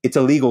 it's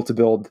illegal to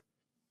build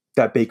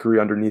that bakery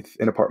underneath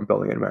an apartment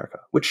building in America,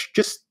 which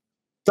just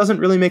doesn't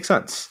really make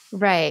sense.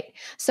 Right.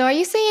 So are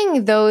you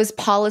saying those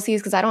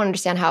policies, because I don't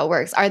understand how it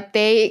works, are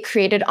they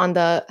created on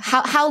the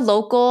how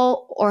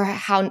local or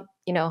how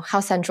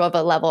central of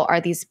a level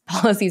are these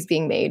policies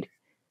being made?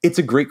 It's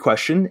a great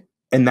question.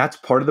 And that's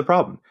part of the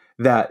problem,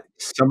 that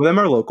some of them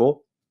are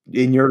local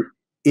in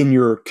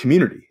your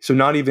community. So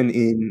not even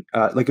in,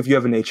 like if you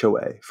have an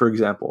HOA, for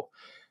example,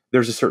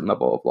 there's a certain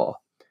level of law.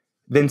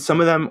 Then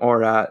some of them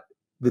are at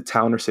the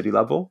town or city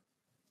level.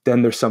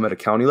 Then there's some at a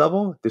county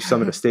level, there's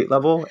some at a state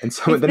level, and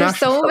some at the There's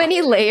national so level.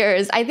 many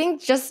layers. I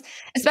think just,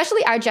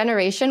 especially our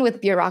generation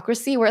with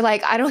bureaucracy, we're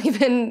like, I don't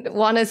even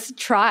want to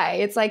try.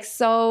 It's like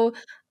so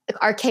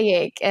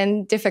archaic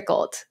and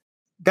difficult.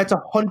 That's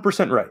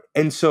 100% right.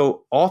 And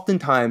so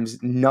oftentimes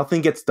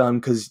nothing gets done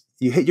because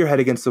you hit your head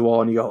against the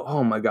wall and you go,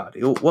 oh my God,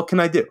 what can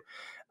I do?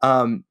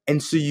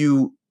 And so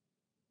you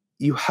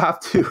have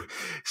to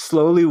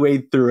slowly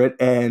wade through it.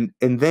 And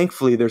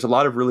thankfully, there's a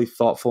lot of really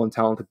thoughtful and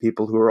talented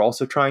people who are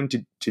also trying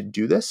to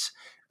do this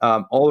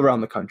all around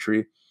the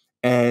country.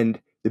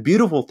 And the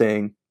beautiful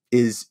thing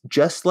is,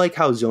 just like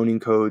how zoning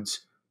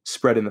codes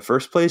spread in the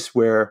first place,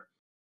 where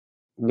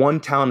one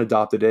town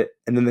adopted it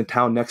and then the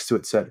town next to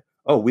it said,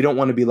 oh, we don't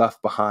want to be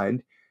left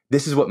behind.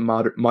 This is what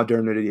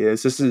modernity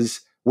is. This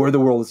is where the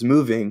world is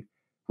moving.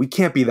 We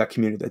can't be that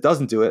community that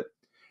doesn't do it.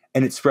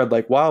 And it spread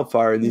like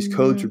wildfire, and these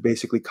codes were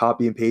basically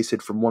copy and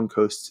pasted from one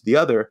coast to the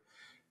other.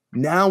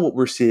 Now what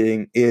we're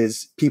seeing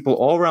is people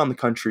all around the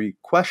country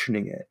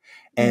questioning it.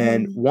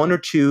 And one or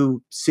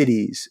two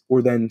cities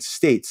or then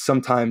states,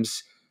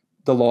 sometimes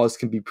the laws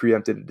can be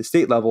preempted at the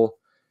state level,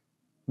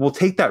 will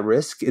take that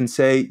risk and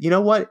say, you know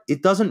what,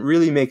 it doesn't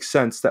really make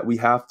sense that we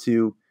have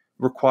to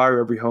require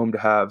every home to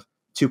have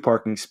 2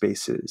 parking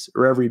spaces,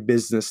 or every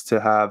business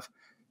to have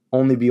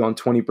only be on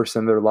 20%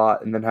 of their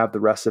lot and then have the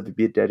rest of it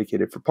be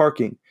dedicated for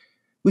parking.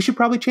 We should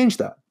probably change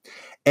that.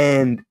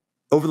 And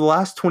over the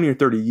last 20 or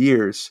 30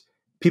 years,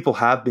 people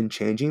have been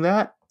changing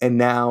that. And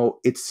now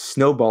it's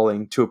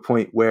snowballing to a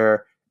point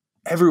where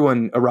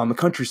everyone around the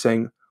country is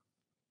saying,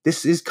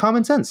 this is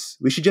common sense.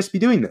 We should just be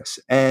doing this.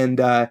 And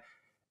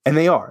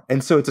they are.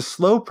 And so it's a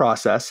slow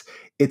process.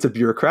 It's a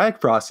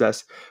bureaucratic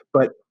process,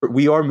 but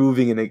we are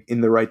moving in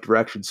the right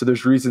direction. So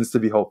there's reasons to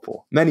be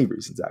hopeful. Many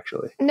reasons,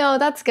 actually. No,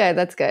 that's good.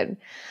 That's good.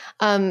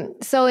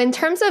 So in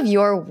terms of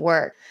your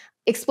work,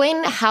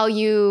 explain how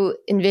you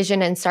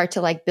envision and start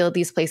to like build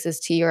these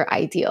places to your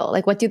ideal.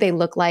 Like, what do they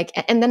look like?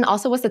 And then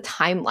also, what's the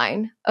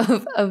timeline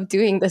of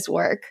doing this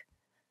work?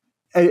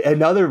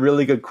 Another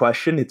really good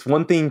question. It's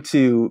one thing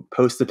to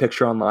post a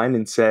picture online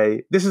and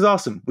say, this is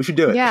awesome, we should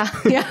do it. Yeah.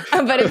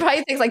 But it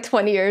probably takes like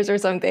 20 years or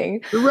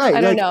something. Right. I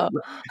don't know.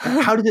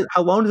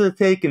 How long does it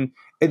take?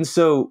 And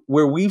so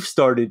where we've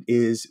started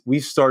is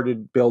we've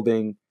started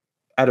building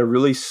at a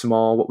really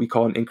small, what we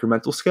call an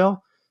incremental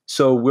scale.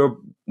 So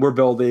we're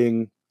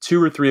building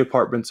 2 or 3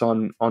 apartments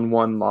on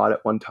one lot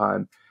at one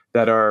time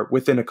that are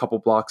within a couple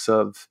blocks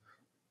of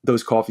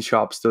those coffee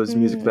shops, those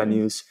music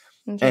venues.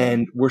 Okay.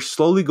 And we're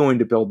slowly going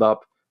to build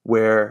up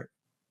where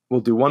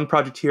we'll do 1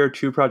 project here,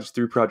 2 projects,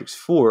 3 projects,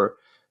 4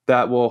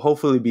 that will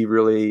hopefully be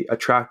really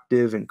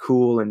attractive and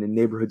cool and in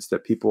neighborhoods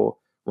that people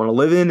want to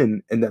live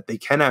in and that they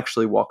can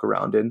actually walk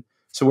around in.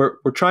 So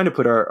we're trying to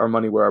put our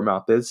money where our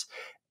mouth is.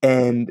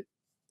 And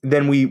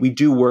then we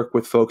do work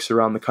with folks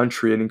around the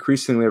country and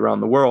increasingly around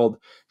the world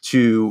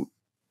to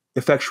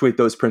effectuate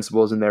those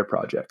principles in their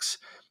projects.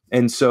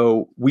 And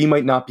so we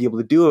might not be able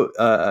to do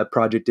a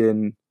project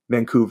in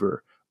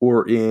Vancouver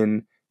or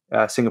in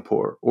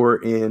Singapore or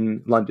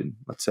in London,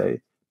 let's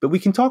say, but we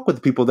can talk with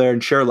the people there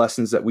and share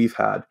lessons that we've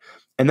had.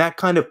 And that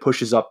kind of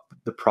pushes up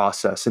the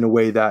process in a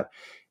way that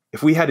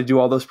if we had to do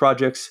all those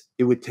projects,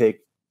 it would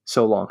take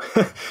so long,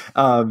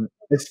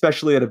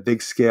 especially at a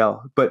big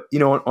scale. But,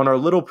 on our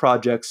little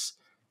projects,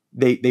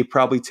 they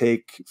probably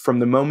take from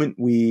the moment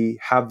we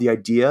have the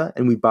idea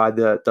and we buy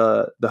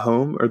the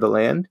home or the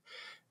land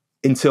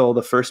until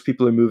the first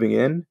people are moving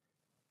in.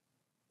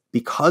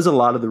 Because a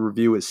lot of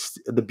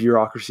the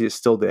bureaucracy is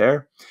still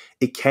there,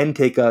 it can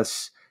take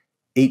us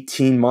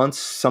 18 months,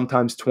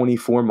 sometimes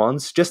 24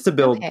 months just to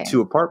build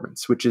 2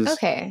 apartments, which is,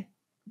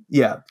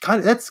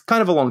 that's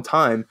kind of a long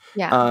time.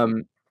 Yeah.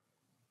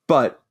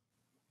 But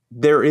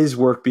there is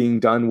work being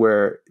done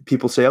where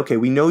people say, okay,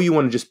 we know you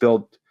want to just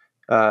build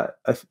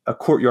a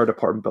courtyard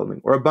apartment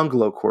building or a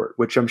bungalow court,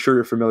 which I'm sure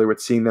you're familiar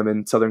with seeing them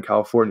in Southern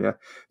California.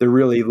 They're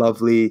really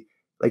lovely,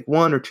 like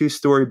 1 or 2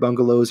 story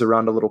bungalows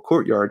around a little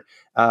courtyard.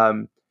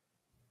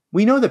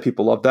 We know that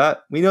people love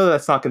that. We know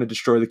that's not going to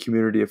destroy the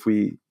community if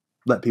we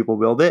let people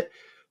build it.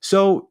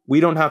 So we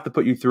don't have to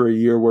put you through a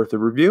year worth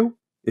of review.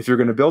 If you're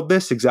going to build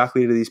this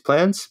exactly to these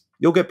plans,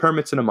 you'll get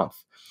permits in a month.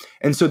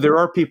 And so there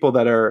are people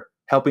that are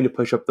helping to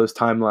push up those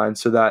timelines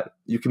so that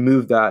you can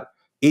move that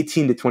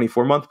 18 to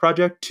 24 month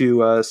project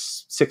to a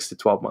 6 to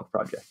 12 month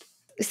project.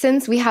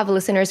 Since we have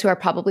listeners who are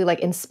probably like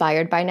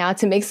inspired by now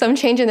to make some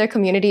change in their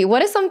community,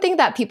 what is something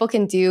that people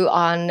can do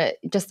on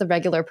just the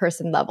regular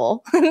person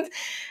level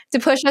to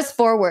push us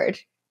forward?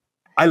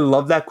 I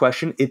love that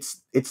question.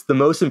 It's the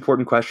most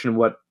important question.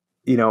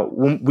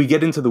 When we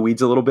get into the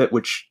weeds a little bit,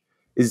 which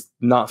is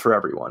not for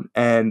everyone,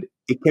 and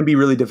it can be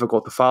really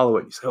difficult to follow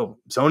it. You say, oh,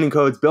 zoning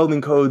codes, building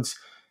codes,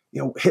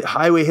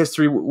 highway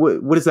history.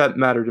 What does that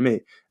matter to me?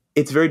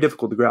 It's very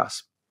difficult to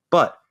grasp.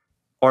 But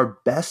our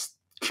best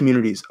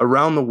communities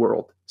around the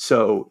world,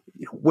 so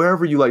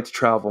wherever you like to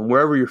travel and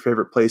wherever your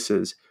favorite place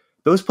is,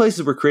 those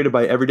places were created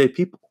by everyday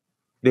people.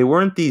 They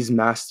weren't these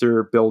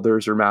master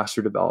builders or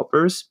master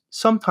developers.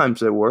 Sometimes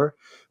they were,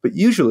 but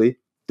usually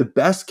the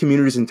best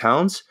communities and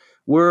towns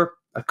were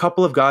a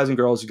couple of guys and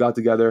girls who got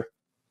together,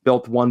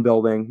 built 1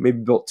 building, maybe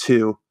built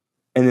 2,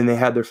 and then they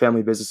had their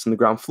family business on the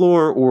ground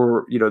floor,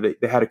 or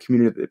they had a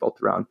community that they built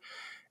around.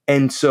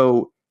 And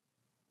so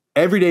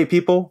everyday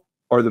people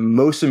are the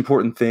most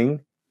important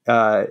thing,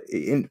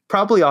 and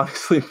probably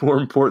honestly more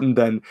important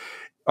than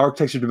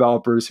architecture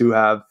developers who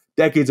have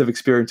decades of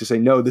experience to say,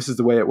 no, this is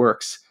the way it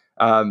works.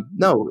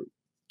 No,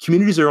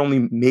 communities are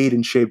only made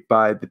and shaped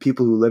by the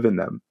people who live in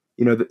them.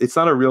 It's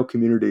not a real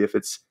community if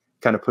it's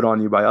kind of put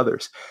on you by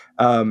others.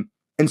 And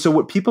so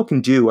what people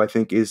can do, I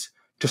think, is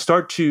to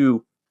start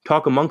to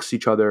talk amongst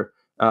each other,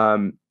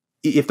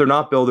 if they're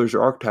not builders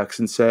or architects,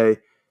 and say,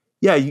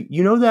 yeah,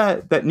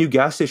 that new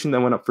gas station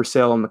that went up for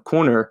sale on the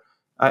corner,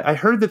 I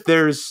heard that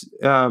there's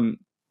going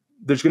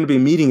to be a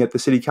meeting at the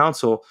city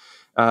council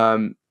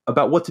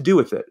about what to do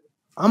with it.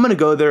 I'm going to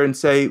go there and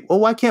say, well,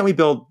 why can't we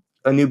build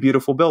a new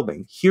beautiful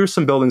building? Here's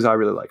some buildings I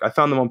really like. I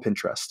found them on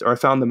Pinterest, or I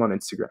found them on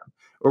Instagram,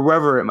 or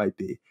wherever it might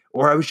be.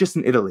 Or I was just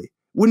in Italy.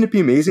 Wouldn't it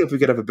be amazing if we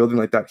could have a building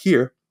like that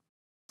here?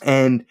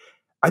 And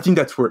I think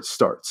that's where it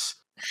starts.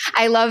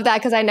 I love that,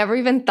 because I never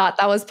even thought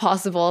that was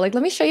possible. Like,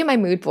 let me show you my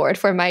mood board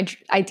for my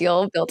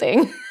ideal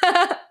building.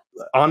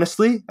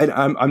 Honestly, and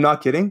I'm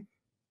not kidding,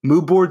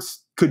 mood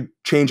boards could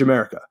change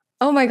America.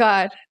 Oh my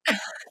God.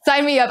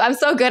 Sign me up. I'm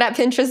so good at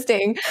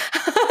Pinteresting.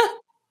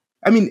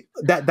 I mean,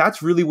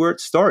 that's really where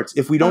it starts.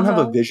 If we don't have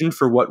a vision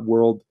for what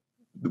world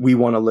we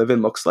want to live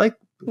in looks like,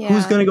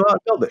 who's going to go out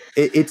and build it?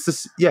 It's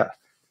this, yeah.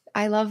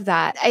 I love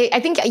that. I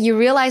think you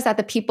realize that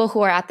the people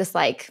who are at this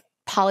like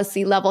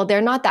policy level, they're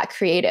not that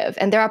creative.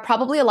 And there are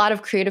probably a lot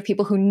of creative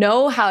people who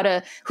know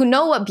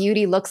what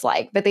beauty looks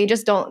like, but they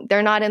just don't,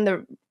 they're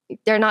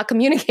not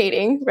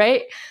communicating,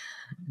 right?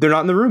 They're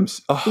not in the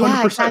rooms. 100%.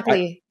 Yeah,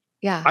 exactly.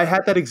 I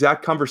had that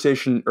exact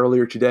conversation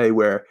earlier today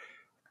where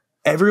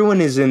everyone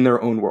is in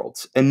their own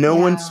worlds and no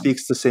one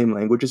speaks the same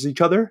language as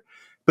each other.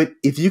 But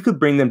if you could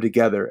bring them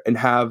together and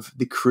have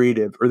the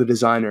creative or the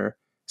designer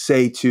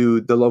say to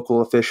the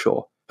local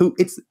official, who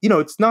it's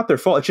not their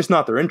fault. It's just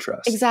not their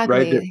interest, right?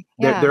 Exactly.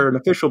 They're Yeah. an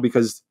official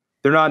because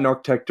they're not an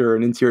architect or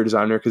an interior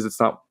designer because it's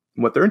not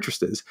what their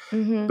interest is.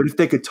 Hmm. But if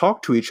they could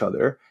talk to each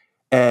other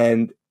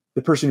and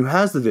the person who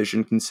has the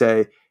vision can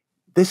say,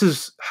 this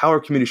is how our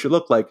community should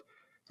look like,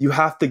 you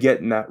have to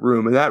get in that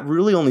room. And that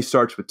really only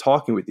starts with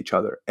talking with each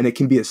other. And it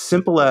can be as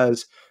simple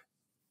as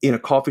in a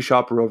coffee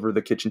shop or over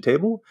the kitchen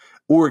table,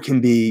 or it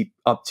can be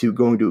up to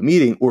going to a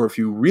meeting, or if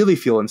you really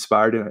feel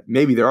inspired, and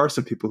maybe there are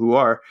some people who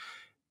are,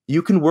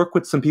 you can work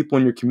with some people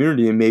in your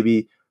community and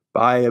maybe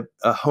buy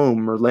a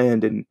home or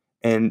land,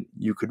 and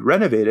you could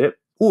renovate it,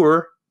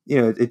 or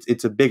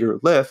it's a bigger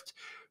lift.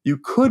 You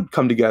could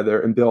come together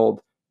and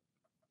build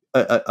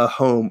a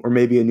home or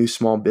maybe a new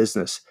small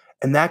business,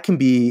 and that can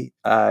be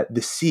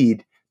the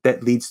seed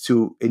that leads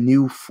to a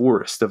new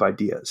forest of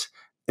ideas.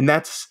 And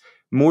that's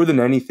more than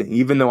anything.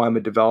 Even though I'm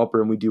a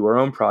developer and we do our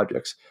own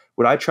projects,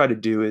 what I try to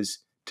do is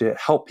to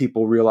help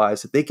people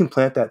realize that they can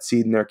plant that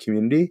seed in their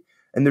community,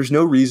 and there's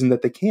no reason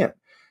that they can't.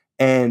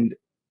 And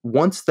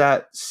once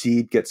that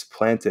seed gets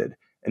planted,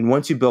 and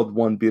once you build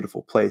one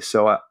beautiful place,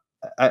 so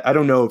I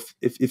don't know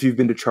if you've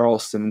been to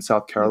Charleston in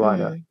South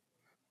Carolina. Mm.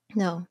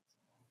 No.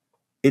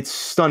 It's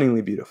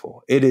stunningly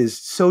beautiful. It is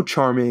so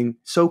charming,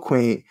 so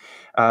quaint.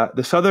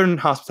 The Southern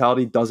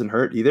hospitality doesn't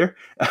hurt either,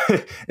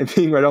 and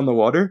being right on the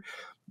water.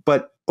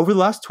 But over the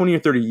last 20 or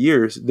 30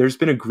 years, there's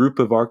been a group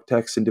of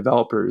architects and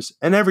developers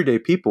and everyday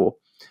people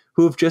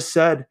who have just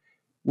said,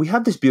 we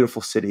have this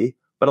beautiful city,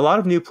 but a lot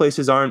of new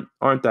places aren't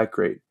that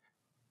great.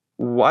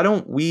 Why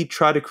don't we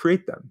try to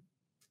create them?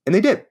 And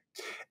they did.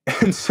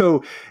 And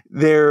so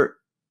their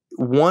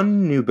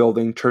one new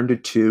building turned to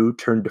two,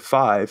 turned to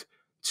five,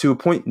 to a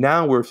point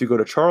now where if you go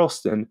to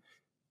Charleston,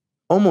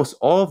 almost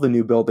all of the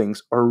new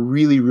buildings are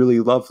really, really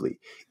lovely.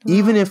 Wow.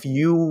 Even if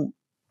you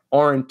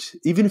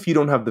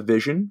don't have the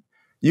vision,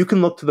 you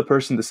can look to the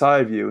person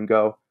beside of you and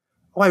go,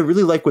 oh, I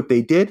really like what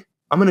they did.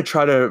 I'm going to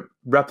try to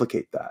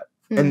replicate that.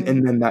 And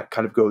then that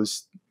kind of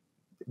goes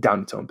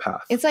down its own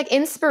path. It's like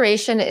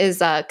inspiration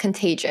is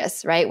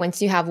contagious, right?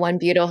 Once you have one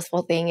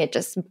beautiful thing, it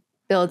just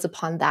builds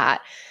upon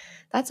that.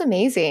 That's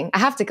amazing. I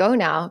have to go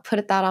now.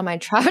 Put that on my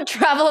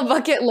travel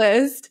bucket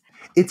list.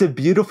 It's a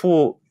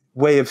beautiful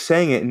way of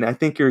saying it. And I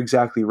think you're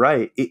exactly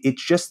right.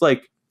 It's just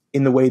like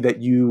in the way that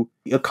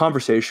a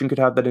conversation could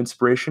have that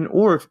inspiration,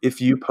 or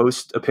if you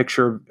post a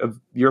picture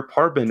of your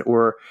apartment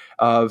or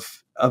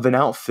of an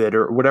outfit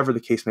or whatever the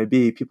case may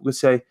be, people could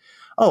say,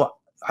 oh,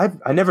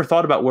 I never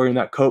thought about wearing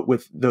that coat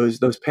with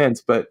those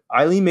pants, but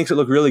Eileen makes it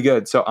look really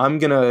good. So I'm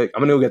gonna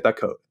go get that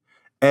coat.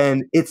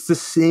 And it's the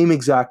same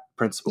exact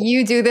principle.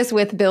 You do this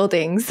with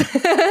buildings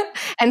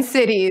and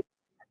cities.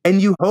 And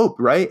you hope,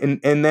 right?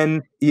 And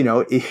then,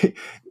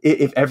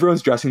 if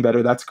everyone's dressing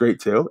better, that's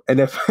great too. And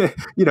if,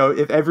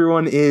 if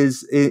everyone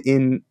is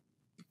in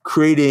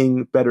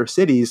creating better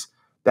cities,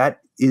 that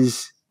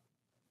is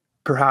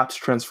perhaps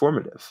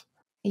transformative.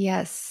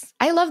 Yes.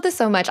 I love this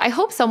so much. I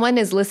hope someone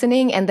is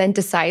listening and then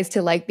decides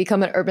to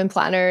become an urban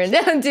planner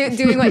and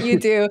doing what you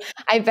do.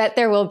 I bet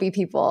there will be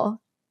people.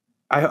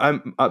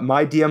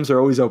 My DMs are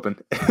always open.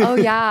 Oh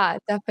yeah,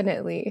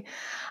 definitely.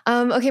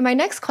 Okay, my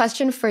next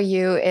question for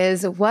you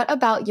is, what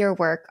about your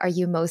work are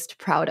you most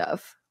proud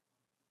of?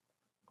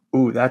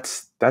 Ooh,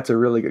 that's a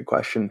really good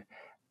question.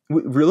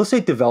 Real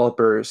estate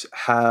developers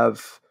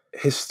have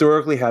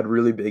historically had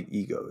really big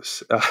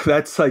egos.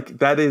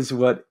 That is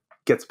what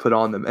gets put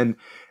on them, and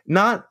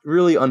not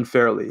really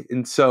unfairly.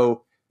 And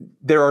so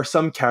there are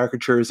some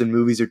caricatures in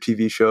movies or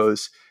TV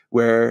shows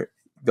where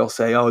they'll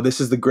say, oh,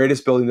 this is the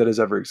greatest building that has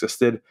ever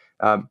existed.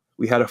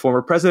 We had a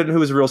former president who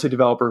was a real estate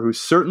developer who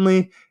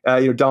certainly,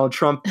 Donald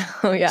Trump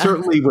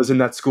certainly was in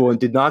that school and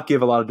did not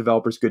give a lot of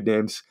developers good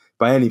names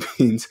by any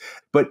means.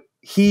 But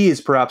he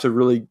is perhaps a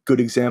really good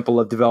example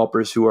of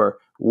developers who are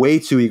way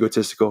too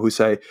egotistical, who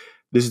say,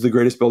 this is the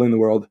greatest building in the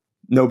world.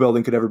 No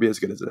building could ever be as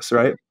good as this,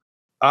 right?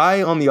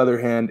 I, on the other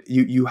hand,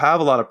 you have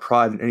a lot of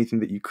pride in anything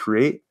that you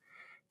create.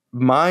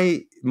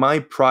 My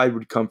pride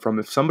would come from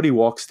if somebody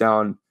walks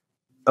down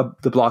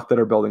the block that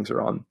our buildings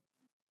are on,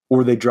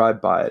 or they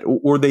drive by it,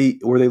 or they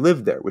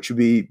live there, which would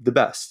be the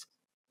best.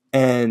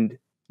 And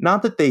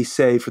not that they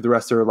say for the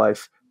rest of their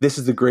life, this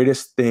is the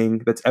greatest thing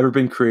that's ever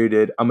been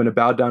created. I'm going to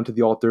bow down to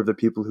the altar of the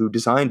people who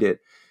designed it.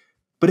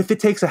 But if it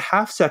takes a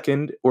half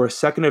second or a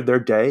second of their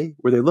day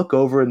where they look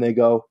over and they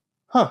go,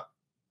 huh,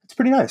 it's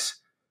pretty nice.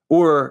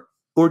 Or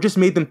just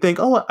made them think,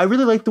 oh, I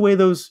really like the way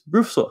those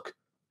roofs look.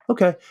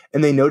 Okay.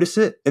 And they notice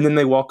it and then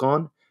they walk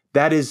on.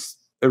 That is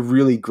a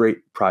really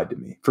great pride to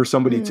me, for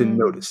somebody to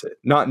notice it.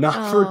 Not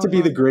for it to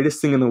be the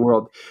greatest thing in the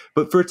world,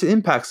 but for it to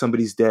impact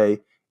somebody's day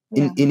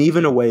in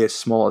even a way as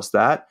small as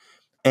that.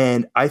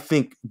 And I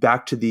think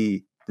back to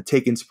the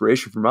take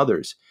inspiration from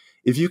others.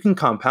 If you can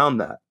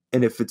compound that,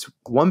 and if it's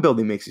one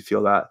building makes you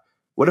feel that,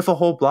 what if a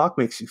whole block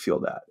makes you feel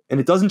that? And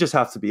it doesn't just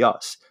have to be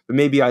us, but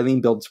maybe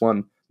Eileen builds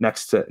one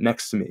next to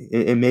me,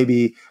 and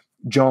maybe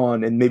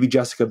John and maybe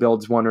Jessica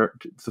builds one or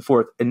the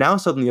fourth. And now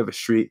suddenly you have a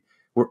street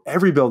where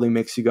every building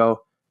makes you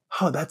go,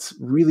 oh, that's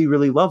really,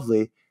 really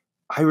lovely.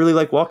 I really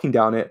like walking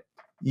down it.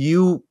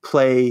 You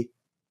play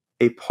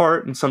a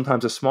part, and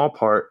sometimes a small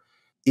part,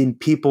 in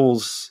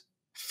people's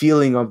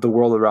feeling of the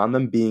world around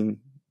them being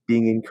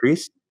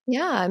increased.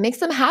 Yeah, it makes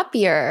them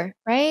happier,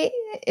 right?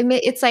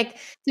 It's like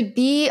to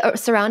be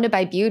surrounded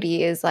by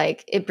beauty is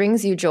like it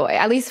brings you joy.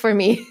 At least for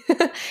me,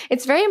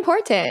 it's very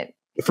important.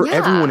 For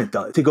everyone, Yeah. it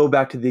does. To go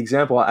back to the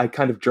example, I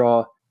kind of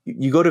draw.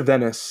 You go to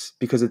Venice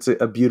because it's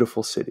a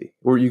beautiful city,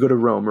 or you go to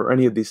Rome or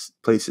any of these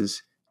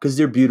places because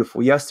they're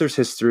beautiful. Yes, there's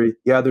history.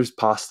 Yeah, there's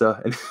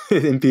pasta and,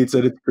 and pizza.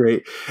 And it's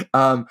great.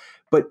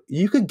 But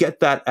you could get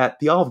that at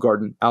the Olive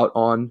Garden out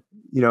on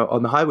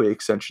on the highway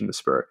extension, the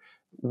Spur.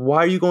 Why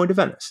are you going to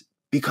Venice?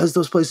 Because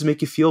those places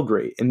make you feel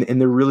great and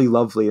they're really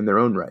lovely in their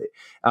own right.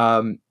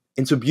 And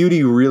so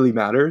beauty really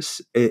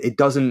matters. It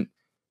doesn't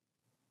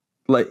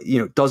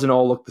doesn't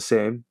all look the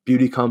same.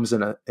 Beauty comes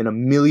in a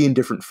million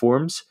different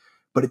forms,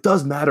 but it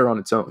does matter on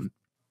its own.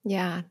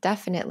 Yeah,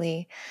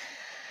 definitely.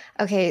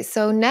 Okay,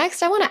 so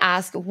next I want to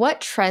ask,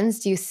 what trends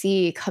do you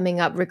see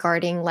coming up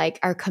regarding like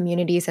our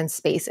communities and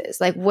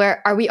spaces? Like,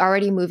 where are we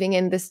already moving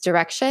in this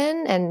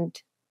direction? And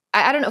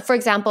I don't know, for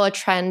example, a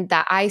trend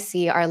that I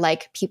see are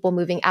like people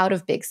moving out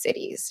of big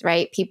cities,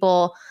 right?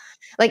 People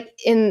like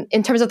in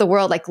terms of the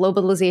world, like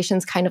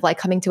globalization's kind of like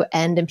coming to an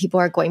end and people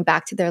are going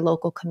back to their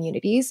local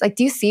communities. Like,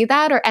 do you see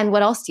that? And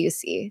what else do you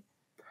see?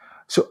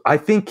 So I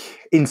think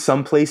in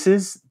some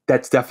places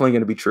that's definitely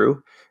going to be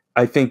true.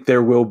 I think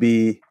there will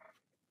be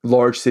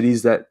large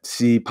cities that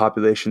see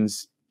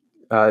populations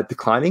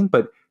declining,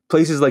 but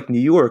places like New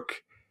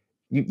York,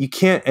 you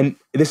can't. And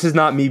this is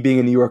not me being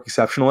a New York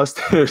exceptionalist.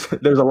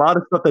 There's a lot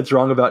of stuff that's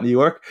wrong about New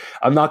York.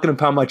 I'm not going to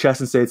pound my chest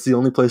and say it's the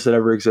only place that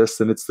ever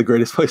exists and it's the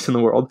greatest place in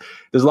the world.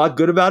 There's a lot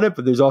good about it,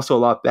 but there's also a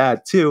lot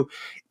bad too.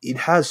 It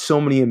has so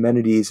many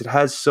amenities. It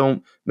has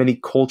so many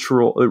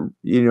cultural,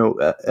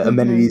 Hmm.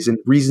 amenities and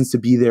reasons to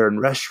be there, and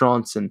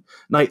restaurants and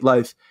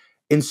nightlife.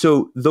 And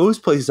so those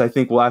places, I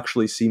think, will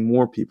actually see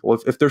more people.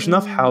 If there's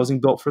enough Mm,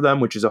 housing built for them,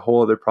 which is a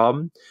whole other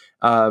problem,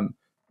 um,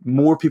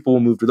 more people will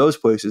move to those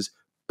places.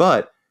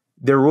 But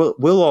there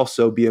will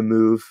also be a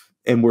move,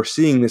 and we're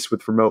seeing this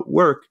with remote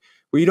work,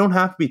 where you don't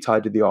have to be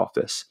tied to the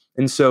office.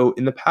 And so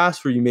in the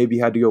past, where you maybe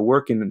had to go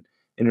work in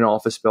an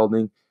office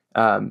building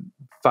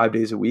 5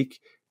 days a week,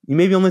 you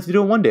maybe only have to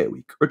do it 1 day a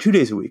week or 2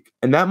 days a week.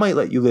 And that might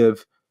let you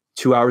live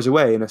 2 hours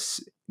away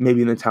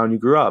maybe in the town you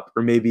grew up,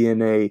 or maybe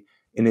in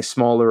a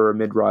smaller or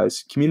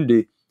mid-rise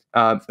community,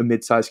 a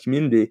mid-sized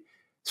community.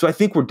 So I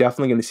think we're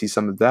definitely going to see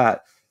some of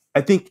that.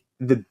 I think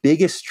the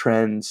biggest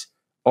trends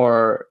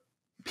are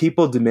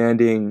people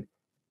demanding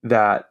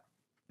that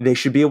they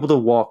should be able to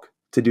walk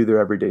to do their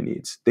everyday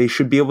needs. They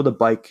should be able to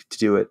bike to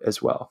do it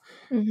as well.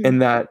 mhm.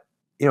 And that,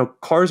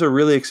 cars are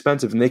really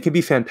expensive and they can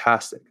be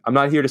fantastic. I'm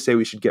not here to say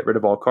we should get rid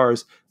of all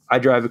cars. I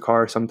drive a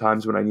car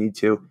sometimes when I need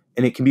to,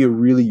 and it can be a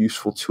really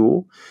useful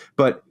tool.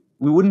 But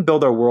we wouldn't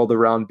build our world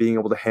around being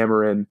able to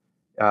hammer in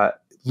uh,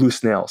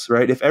 loose nails,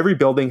 right? If every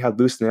building had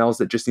loose nails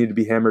that just need to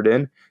be hammered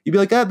in, you'd be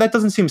like, that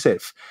doesn't seem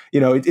safe.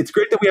 It's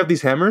great that we have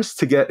these hammers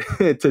to get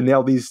to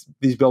nail these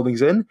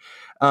buildings in,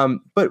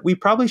 but we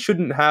probably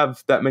shouldn't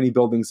have that many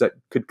buildings that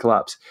could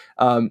collapse.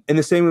 And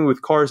the same way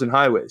with cars and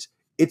highways.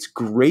 It's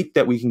great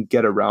that we can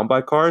get around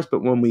by cars,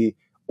 but when we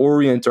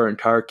orient our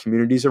entire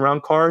communities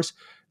around cars,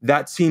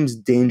 that seems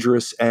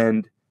dangerous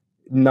and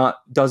not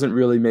doesn't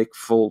really make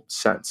full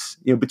sense.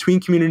 Between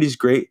communities,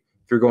 great.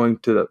 If you're going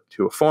to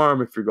a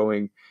farm, if you're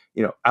going,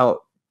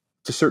 out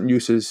to certain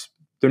uses,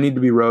 there need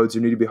to be roads,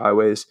 there need to be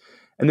highways,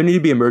 and there need to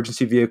be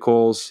emergency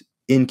vehicles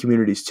in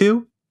communities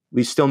too.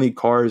 We still need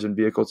cars and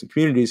vehicles in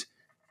communities,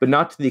 but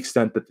not to the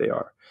extent that they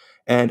are.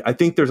 And I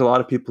think there's a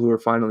lot of people who are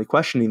finally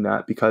questioning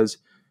that, because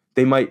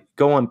they might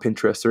go on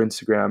Pinterest or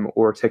Instagram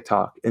or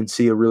TikTok and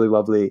see a really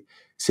lovely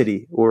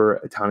city or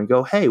a town and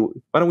go, hey,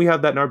 why don't we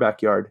have that in our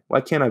backyard?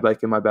 Why can't I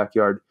bike in my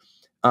backyard?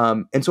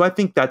 And so I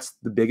think that's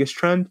the biggest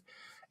trend.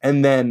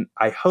 And then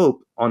I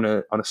hope on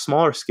a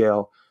smaller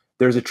scale,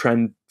 there's a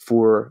trend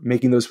for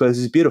making those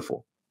places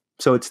beautiful.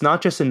 So it's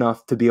not just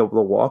enough to be able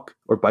to walk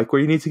or bike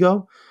where you need to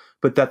go,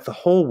 but that the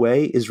whole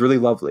way is really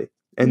lovely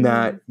and Mm.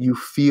 that you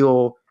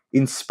feel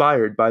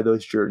inspired by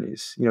those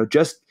journeys.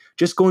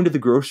 Just going to the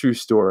grocery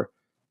store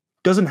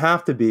doesn't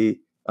have to be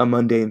a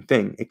mundane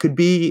thing. It could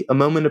be a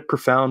moment of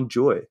profound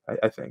joy,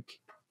 I think.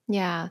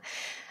 Yeah.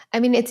 I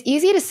mean, it's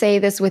easy to say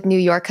this with New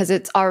York because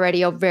it's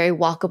already a very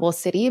walkable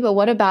city. But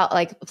what about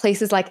like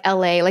places like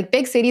LA, like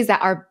big cities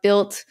that are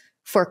built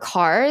for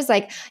cars?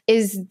 Like,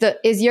 is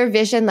your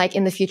vision like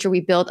in the future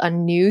we build a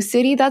new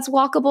city that's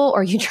walkable,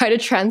 or you try to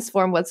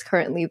transform what's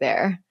currently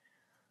there?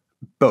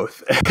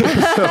 Both.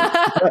 So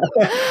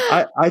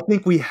I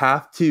think we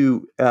have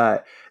to.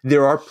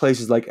 There are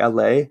places like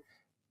LA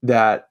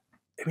that,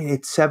 I mean,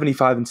 it's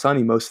 75 and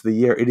sunny most of the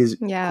year. It is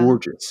Yeah.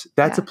 gorgeous.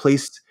 That's a Yeah.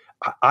 place.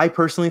 I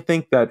personally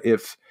think that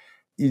if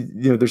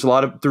there's a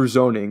lot of through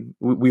zoning,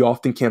 we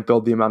often can't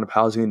build the amount of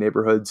housing in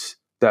neighborhoods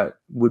that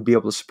would be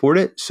able to support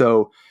it.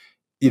 So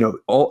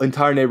all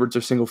entire neighborhoods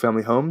are single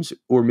family homes,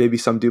 or maybe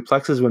some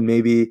duplexes when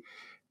maybe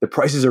the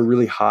prices are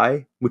really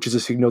high, which is a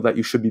signal that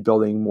you should be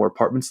building more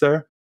apartments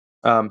there.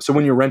 So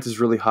when your rent is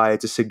really high,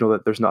 it's a signal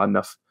that there's not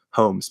enough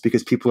homes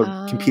because people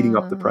are competing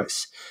up the Oh.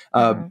 price.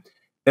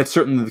 That's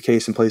certainly the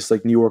case in places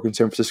like New York and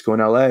San Francisco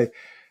and LA.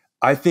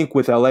 I think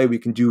with LA, we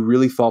can do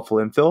really thoughtful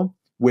infill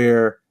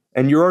where,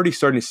 and you're already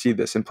starting to see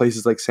this in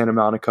places like Santa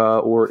Monica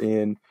or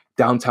in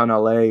downtown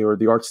LA or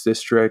the Arts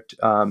District,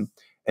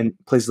 and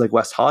places like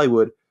West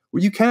Hollywood,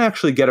 where you can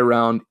actually get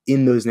around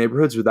in those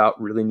neighborhoods without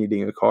really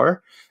needing a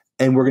car.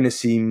 And we're going to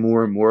see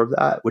more and more of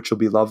that, which will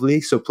be lovely.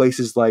 So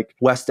places like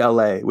West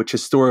LA, which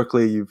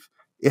historically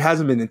it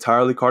hasn't been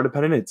entirely car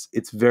dependent.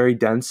 It's very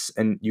dense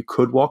and you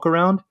could walk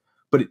around,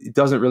 but it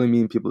doesn't really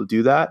mean people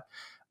do that.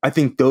 I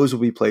think those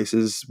will be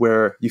places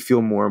where you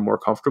feel more and more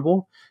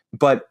comfortable.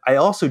 But I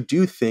also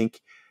do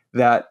think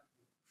that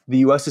the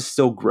US is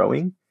still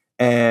growing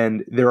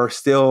and there are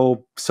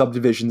still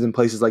subdivisions in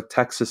places like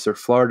Texas or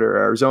Florida or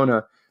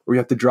Arizona where you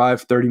have to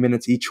drive 30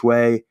 minutes each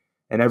way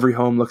and every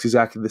home looks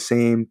exactly the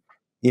same,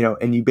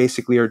 and you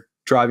basically are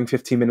driving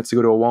 15 minutes to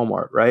go to a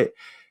Walmart, right?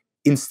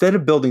 Instead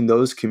of building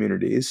those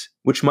communities,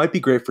 which might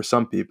be great for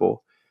some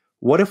people,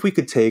 what if we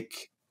could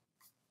take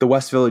the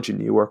West Village in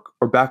New York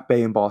or Back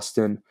Bay in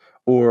Boston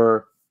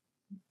or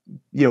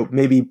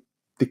maybe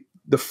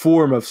the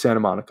form of Santa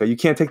Monica. You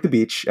can't take the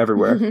beach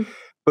everywhere,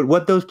 but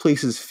what those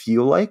places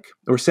feel like,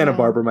 or Santa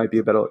Barbara might be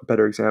a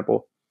better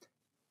example.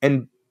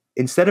 And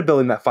instead of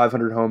building that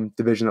 500 home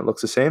division that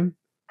looks the same,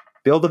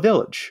 build a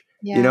village.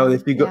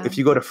 If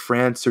you go to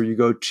France or you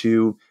go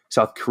to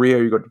South Korea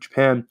or you go to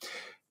Japan,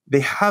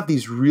 they have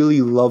these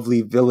really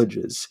lovely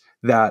villages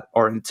that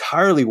are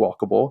entirely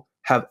walkable,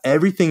 have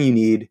everything you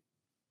need,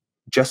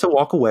 just a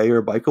walk away or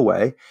a bike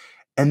away.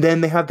 And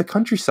then they have the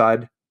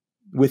countryside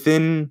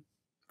within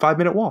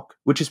 5-minute walk,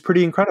 which is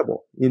pretty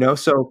incredible,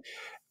 So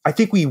I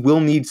think we will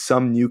need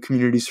some new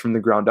communities from the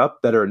ground up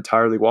that are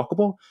entirely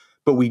walkable,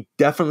 but we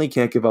definitely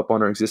can't give up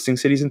on our existing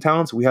cities and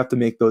towns. We have to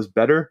make those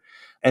better.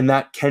 And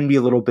that can be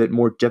a little bit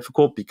more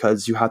difficult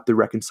because you have to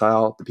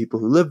reconcile the people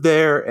who live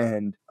there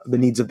and the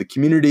needs of the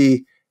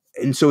community.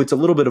 And so it's a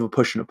little bit of a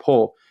push and a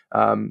pull.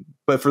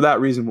 But for that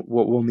reason,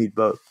 we'll need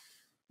both.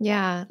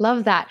 Yeah,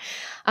 love that.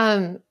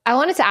 I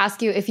wanted to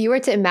ask you, if you were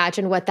to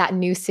imagine what that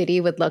new city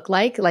would look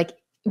like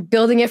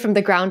building it from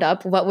the ground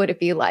up, what would it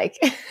be like?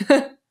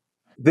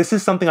 This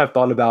is something I've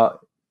thought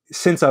about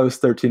since I was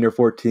 13 or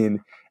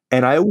 14.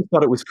 And I always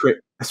thought it was crazy.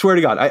 I swear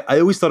to God, I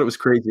always thought it was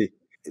crazy.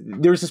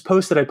 There was this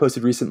post that I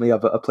posted recently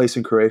of a place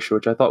in Croatia,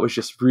 which I thought was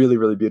just really,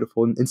 really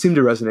beautiful and seemed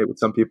to resonate with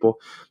some people,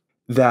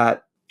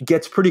 that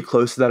gets pretty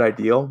close to that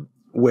ideal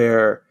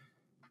where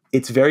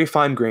it's very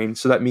fine grained.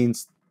 So that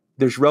means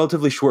there's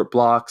relatively short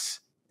blocks.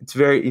 It's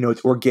very,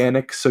 it's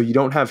organic. So you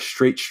don't have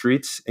straight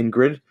streets and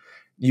grid.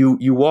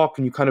 You walk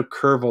and you kind of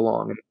curve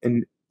along.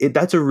 And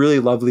that's a really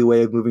lovely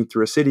way of moving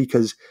through a city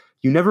because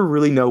you never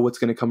really know what's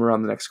going to come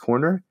around the next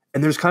corner.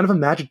 And there's kind of a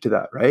magic to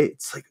that, right?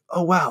 It's like,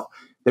 oh, wow,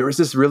 there was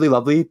this really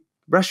lovely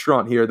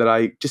restaurant here that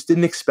I just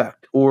didn't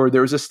expect. Or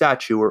there was a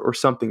statue or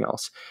something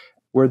else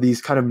where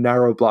these kind of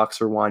narrow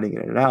blocks are winding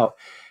in and out.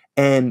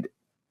 And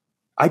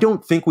I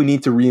don't think we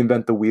need to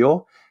reinvent the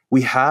wheel.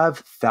 We have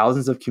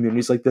thousands of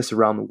communities like this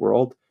around the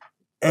world,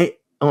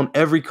 on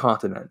every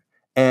continent.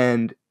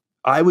 And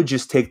I would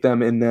just take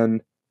them and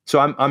then, so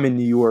I'm in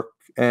New York,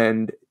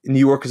 and New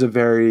York is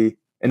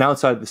and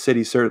outside the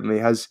city certainly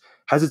has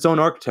its own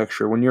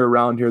architecture. When you're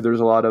around here, there's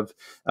a lot of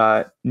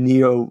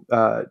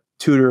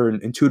Tudor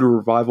and Tudor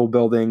revival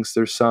buildings.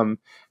 There's some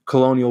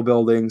colonial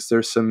buildings.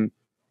 There's some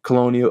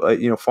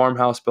colonial,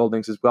 farmhouse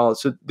buildings as well.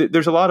 So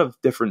there's a lot of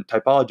different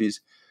typologies.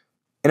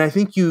 And I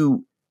think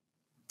you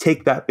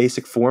take that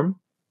basic form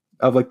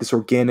of like this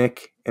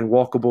organic and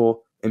walkable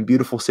and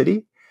beautiful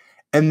city,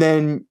 and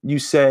then you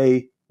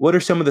say, what are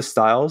some of the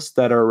styles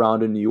that are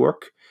around in New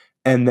York?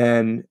 And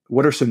then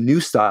what are some new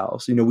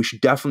styles? We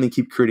should definitely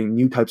keep creating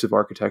new types of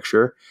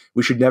architecture.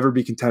 We should never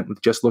be content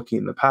with just looking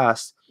in the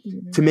past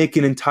to make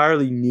an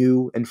entirely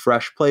new and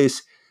fresh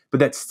place, but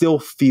that still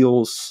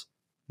feels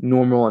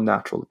normal and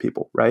natural to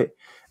people, right?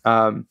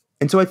 And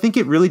so I think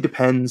it really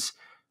depends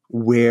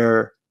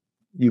where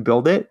you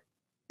build it.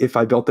 If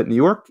I built it in New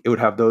York, it would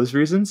have those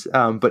reasons.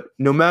 But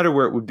no matter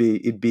where it would be,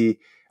 it'd be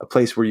a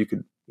place where you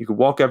could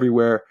walk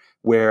everywhere,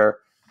 where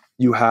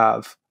you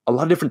have a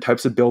lot of different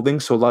types of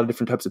buildings, so a lot of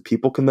different types of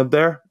people can live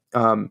there.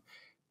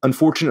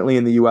 Unfortunately,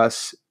 in the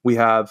US, we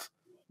have,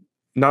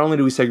 not only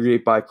do we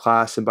segregate by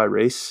class and by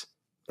race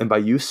and by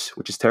use,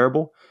 which is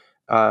terrible,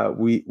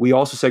 we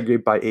also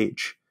segregate by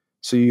age.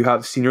 So you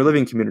have senior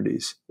living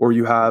communities, or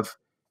you have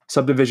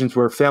subdivisions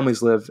where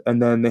families live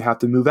and then they have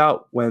to move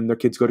out when their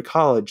kids go to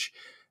college,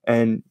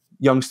 and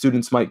young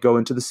students might go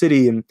into the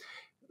city, and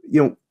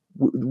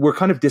we're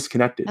kind of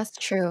disconnected. That's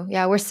true.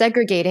 Yeah, we're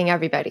segregating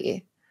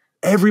everybody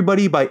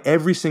by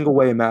every single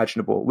way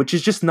imaginable, which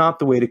is just not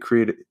the way to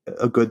create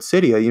a good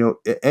city.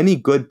 Any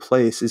good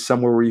place is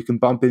somewhere where you can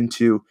bump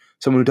into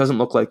someone who doesn't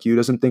look like you,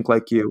 doesn't think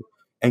like you,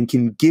 and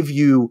can give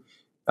you,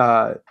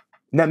 and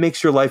that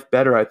makes your life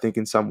better, I think,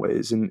 in some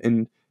ways.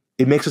 And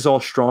it makes us all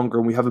stronger,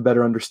 and we have a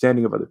better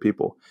understanding of other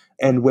people.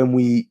 And when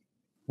we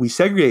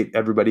segregate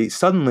everybody,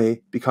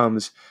 suddenly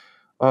becomes,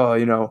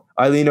 oh,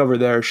 Eileen over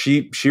there,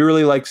 she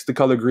really likes the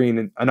color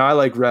green, and I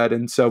like red,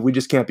 and so we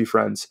just can't be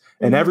friends.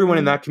 And everyone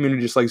in that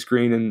community just likes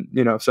green,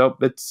 and so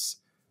it's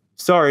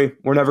sorry,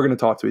 we're never going to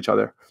talk to each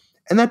other.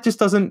 And that just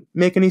doesn't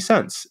make any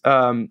sense.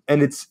 And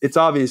it's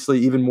obviously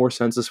even more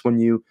senseless when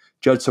you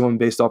judge someone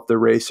based off their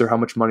race or how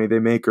much money they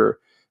make, or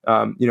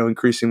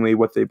increasingly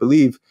what they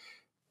believe.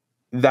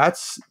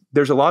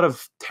 There's a lot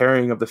of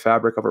tearing of the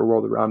fabric of our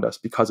world around us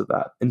because of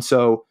that. And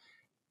so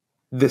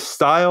the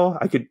style,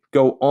 I could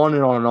go on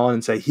and on and on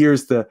and say,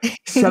 here's the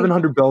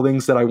 700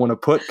 buildings that I want to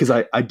put, because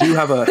I do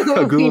have a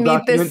Google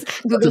document.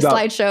 This Google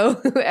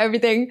slideshow,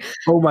 everything.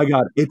 Oh my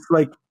God. It's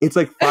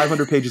like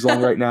 500 pages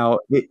long right now.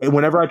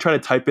 Whenever I try to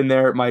type in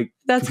there, my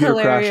computer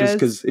crashes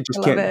because it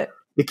just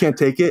can't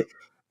take it.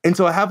 And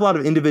so I have a lot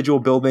of individual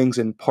buildings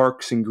and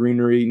parks and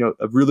greenery.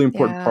 A really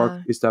important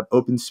park is to have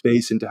open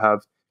space and to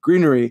have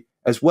greenery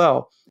as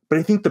well. But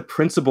I think the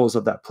principles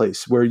of that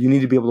place, where you need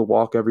to be able to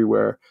walk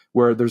everywhere,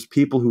 where there's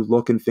people who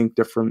look and think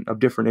different, of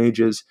different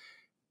ages,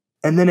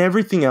 and then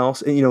everything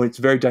else, and it's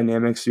very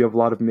dynamic. So you have a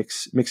lot of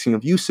mixing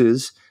of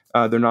uses.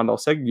 They're not all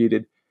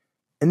segregated.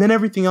 And then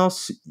everything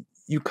else,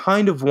 you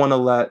kind of want to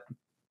let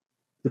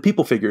the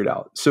people figure it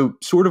out. So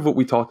sort of what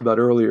we talked about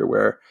earlier,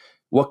 where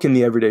what can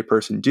the everyday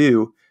person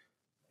do?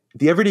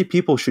 The everyday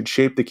people should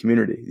shape the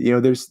community.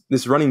 There's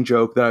this running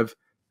joke that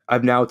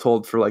I've now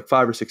told for like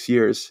 5 or 6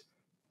 years,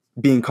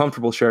 being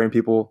comfortable sharing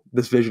people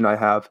this vision I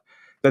have,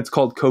 that's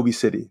called Coby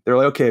City. They're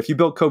like, okay, if you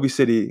built Coby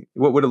City,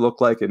 what would it look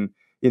like? And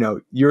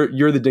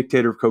you're the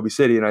dictator of Coby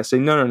City. And I say,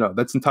 no,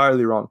 that's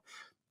entirely wrong.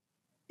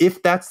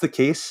 If that's the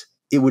case,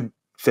 it would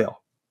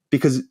fail,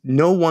 because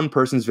no one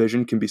person's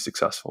vision can be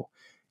successful.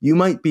 You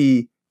might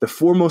be the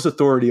foremost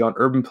authority on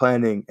urban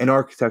planning and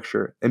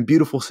architecture and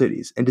beautiful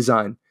cities and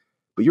design,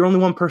 but you're only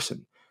one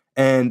person.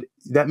 And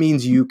that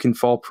means you can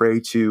fall prey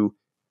to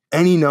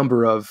any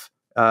number of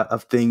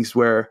things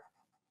where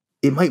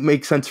it might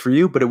make sense for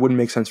you, but it wouldn't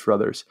make sense for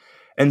others.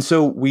 And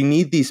so we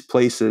need these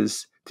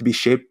places to be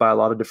shaped by a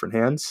lot of different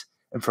hands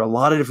and for a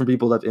lot of different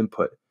people to have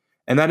input.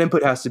 And that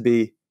input has to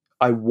be,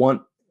 I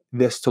want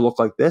this to look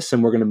like this,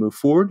 and we're going to move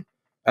forward.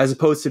 As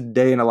opposed to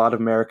today in a lot of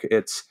America,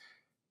 it's,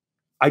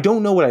 I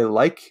don't know what I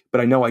like,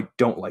 but I know I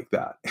don't like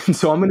that. And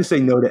so I'm going to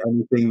say no to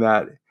anything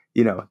that,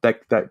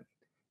 that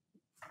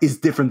is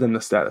different than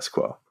the status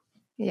quo.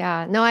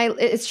 Yeah, no,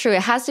 it's true.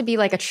 It has to be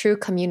like a true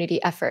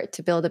community effort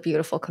to build a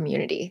beautiful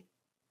community.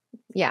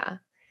 Yeah.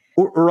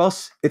 Or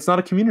else it's not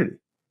a community.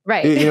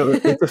 Right.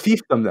 It's a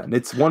fiefdom then.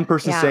 It's one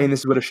person saying this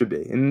is what it should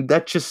be. And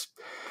that just,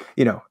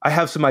 I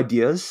have some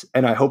ideas,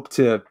 and I hope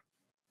to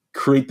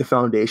create the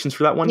foundations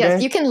for that one day.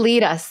 Yes, you can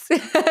lead us.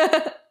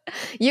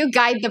 You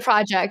guide the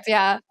project.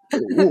 Yeah.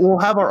 We'll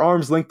have our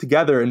arms linked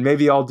together, and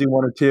maybe I'll do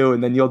 1 or 2,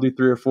 and then you'll do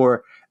 3 or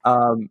 4.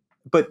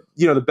 But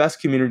the best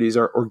communities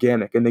are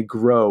organic, and they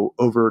grow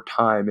over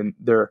time. And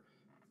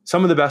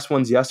some of the best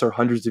ones, yes, are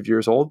hundreds of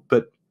years old,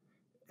 but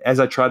as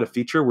I try to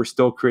feature, we're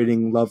still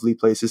creating lovely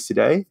places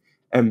today,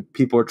 and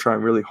people are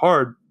trying really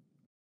hard.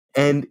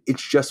 And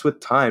it's just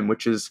with time,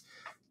 which is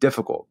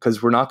difficult,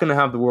 because we're not going to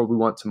have the world we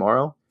want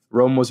tomorrow.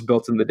 Rome was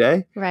built in the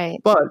day. Right.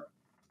 But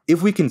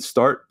if we can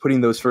start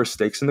putting those first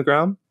stakes in the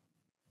ground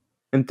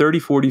in 30,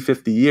 40,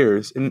 50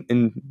 years,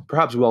 and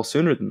perhaps well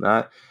sooner than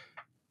that,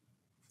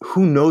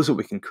 who knows what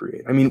we can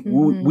create? I mean,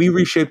 we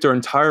reshaped our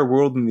entire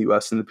world in the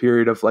US in the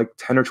period of like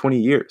 10 or 20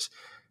 years.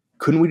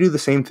 Couldn't we do the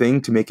same thing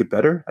to make it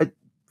better?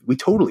 We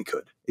totally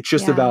could. It's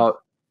just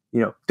about,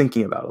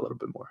 thinking about it a little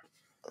bit more.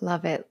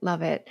 Love it.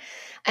 Love it.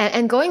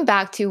 And going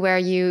back to where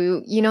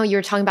you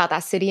were talking about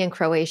that city in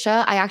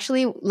Croatia.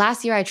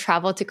 Last year I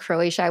traveled to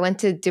Croatia. I went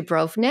to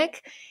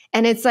Dubrovnik,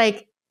 and it's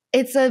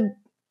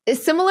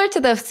similar to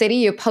the city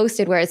you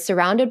posted, where it's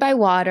surrounded by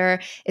water.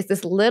 It's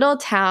this little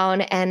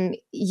town, and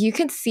you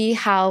can see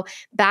how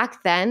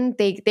back then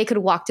they could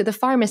walk to the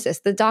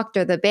pharmacist, the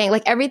doctor, the bank,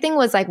 like everything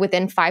was like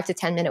within 5 to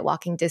 10 minute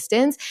walking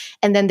distance.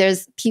 And then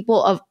there's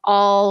people of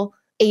all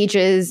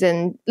ages,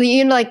 and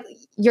like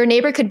your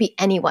neighbor could be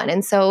anyone.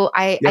 And so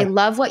I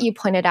love what you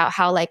pointed out,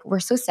 how like we're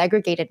so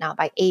segregated now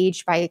by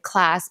age, by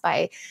class,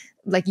 by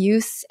like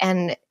use.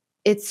 And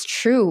it's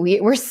true.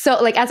 We're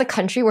so, like, as a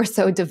country, we're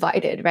so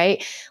divided,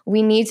 right?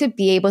 We need to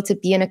be able to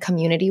be in a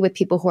community with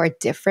people who are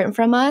different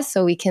from us,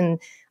 so we can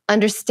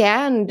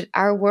understand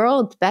our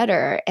world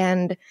better.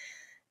 And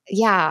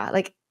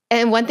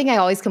and one thing I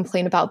always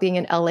complain about being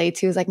in LA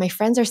too is like, my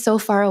friends are so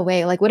far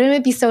away. Like, wouldn't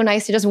it be so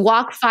nice to just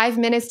walk 5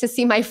 minutes to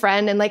see my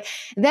friend? And like,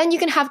 then you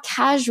can have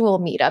casual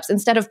meetups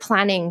instead of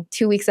planning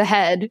 2 weeks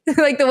ahead.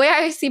 Like, the way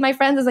I see my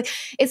friends is like,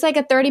 it's like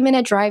a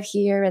 30-minute drive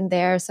here and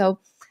there. So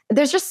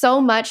there's just so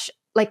much,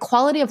 like,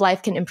 quality of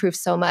life can improve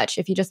so much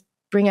if you just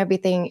bring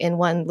everything in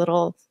one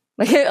little,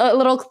 like a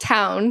little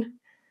town.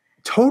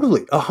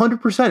 Totally,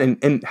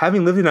 100%. And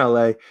having lived in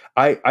LA,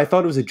 I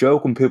thought it was a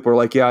joke when people were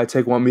like, "Yeah, I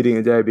take one meeting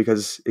a day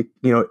because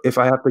if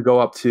I have to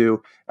go up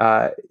to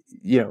the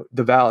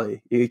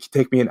valley, it could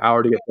take me an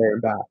hour to get there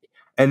and back."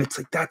 And it's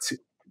like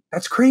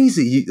that's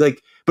crazy.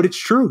 But it's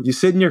true. You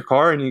sit in your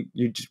car and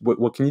you just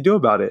what can you do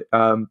about it?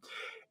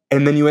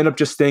 And then you end up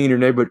just staying in your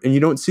neighborhood and you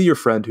don't see your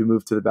friend who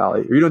moved to the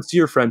valley, or you don't see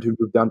your friend who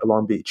moved down to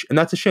Long Beach. And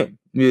that's a shame.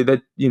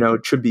 That,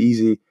 it should be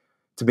easy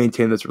to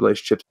maintain those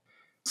relationships.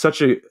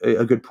 Such a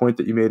good point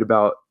that you made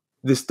about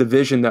this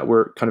division that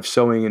we're kind of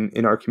sowing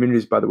in our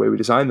communities by the way we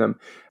design them.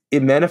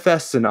 It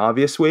manifests in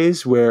obvious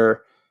ways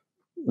where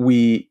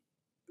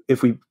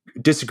if we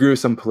disagree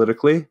with them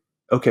politically,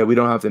 okay, we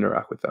don't have to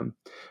interact with them.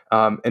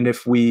 And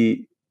if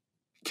we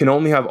can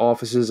only have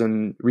offices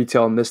and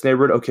retail in this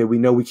neighborhood, okay, we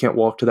know we can't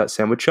walk to that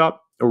sandwich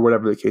shop or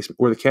whatever the case,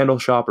 or the candle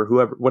shop or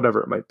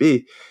whatever it might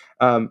be.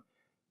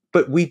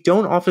 But we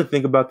don't often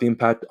think about the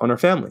impact on our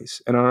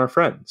families and on our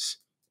friends.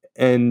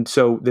 And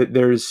so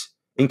there's,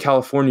 in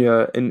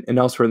California and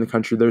elsewhere in the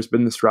country, there's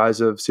been this rise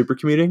of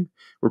supercommuting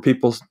where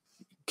people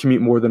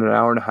commute more than an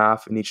hour and a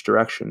half in each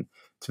direction.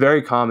 It's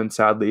very common,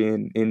 sadly,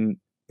 in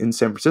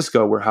San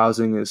Francisco, where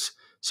housing is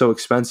so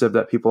expensive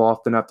that people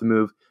often have to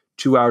move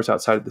 2 hours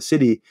outside of the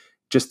city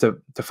just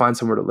to find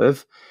somewhere to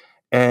live.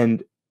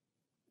 And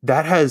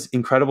that has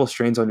incredible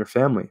strains on your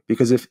family,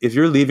 because if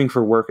you're leaving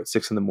for work at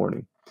 6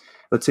 a.m,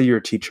 let's say you're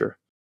a teacher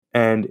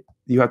and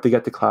you have to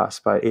get to class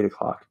by 8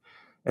 o'clock,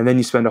 and then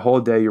you spend a whole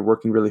day, you're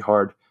working really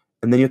hard,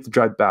 and then you have to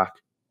drive back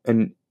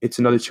and it's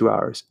another 2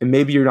 hours, and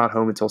maybe you're not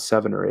home until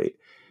 7 or 8.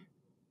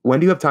 When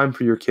do you have time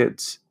for your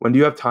kids? When do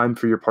you have time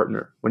for your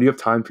partner? When do you have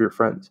time for your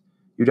friends?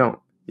 You don't.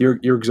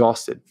 You're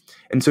exhausted.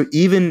 And so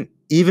even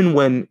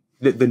when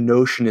the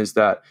notion is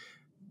that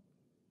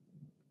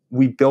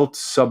we built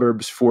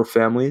suburbs for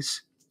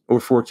families or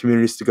for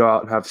communities to go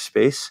out and have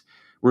space,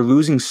 we're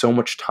losing so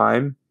much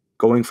time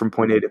going from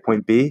point A to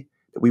point B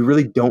that we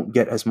really don't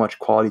get as much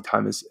quality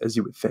time as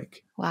you would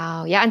think.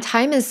 Wow. Yeah. And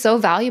time is so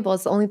valuable.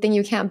 It's the only thing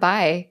you can't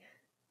buy.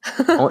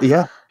 Oh,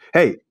 yeah.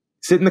 Hey,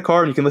 sit in the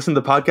car and you can listen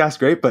to the podcast.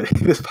 Great. But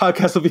this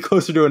podcast will be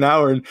closer to an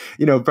hour and,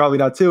 probably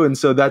not 2. And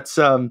so that's,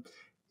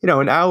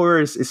 an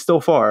hour is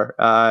still far.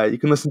 You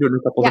can listen to it in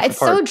a couple different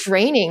parts. Yeah, it's so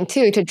draining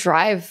too to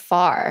drive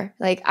far.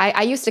 Like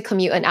I used to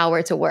commute an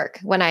hour to work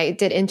when I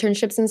did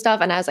internships and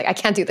stuff. And I was like, I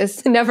can't do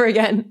this. Never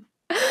again.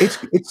 It's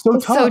so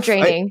tough. So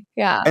draining.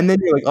 Yeah. And then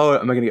you're like, oh,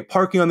 am I going to get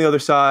parking on the other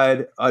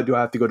side? Do I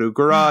have to go to a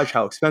garage?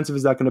 How expensive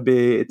is that going to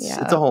be? It's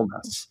a whole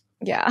mess.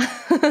 Yeah.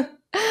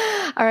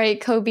 All right,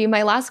 Coby,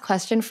 my last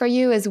question for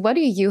you is, what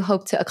do you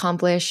hope to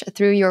accomplish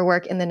through your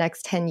work in the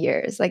next 10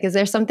 years? Like, is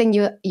there something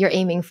you're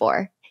aiming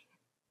for?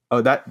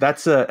 Oh,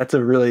 that's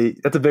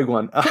a big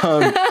one.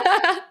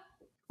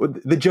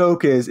 The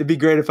joke is, it'd be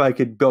great if I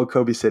could build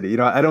Coby City.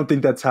 I don't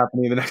think that's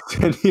happening in the next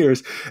 10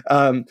 years.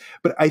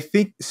 But I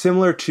think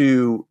similar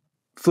to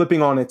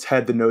flipping on its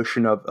head the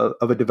notion of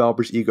a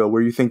developer's ego,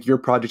 where you think your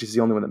project is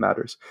the only one that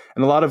matters.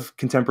 And a lot of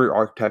contemporary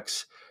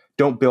architects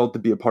don't build to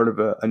be a part of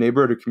a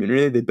neighborhood or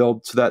community. They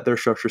build so that their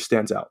structure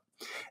stands out.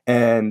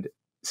 And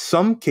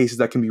some cases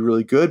that can be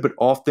really good, but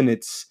often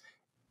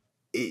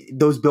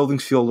those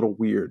buildings feel a little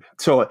weird.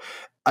 So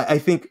I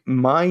think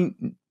my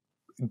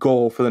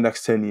goal for the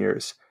next 10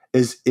 years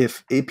is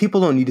if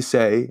people don't need to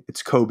say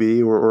it's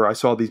Coby or I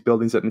saw these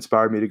buildings that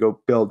inspired me to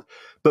go build,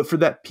 but for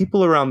that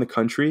people around the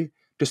country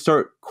to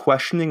start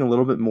questioning a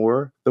little bit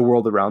more the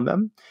world around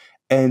them,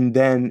 and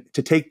then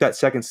to take that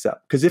second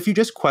step. Because if you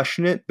just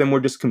question it, then we're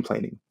just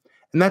complaining.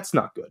 And that's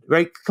not good,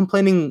 right?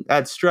 Complaining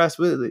adds stress.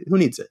 Who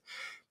needs it?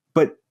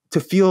 But to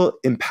feel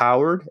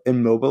empowered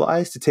and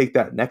mobilized to take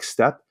that next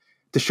step,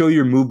 to show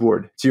your mood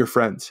board to your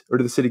friends or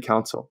to the city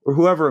council or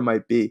whoever it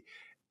might be.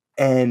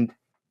 And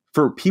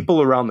for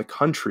people around the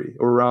country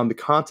or around the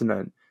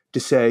continent to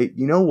say,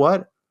 you know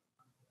what?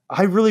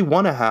 I really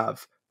want to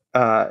have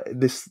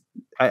this.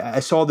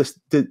 I saw this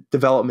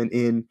development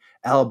in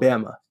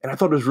Alabama and I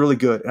thought it was really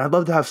good. And I'd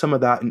love to have some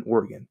of that in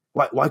Oregon.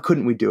 Why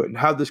couldn't we do it? And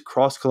have this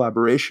cross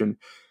collaboration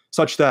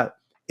such that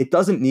it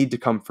doesn't need to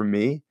come from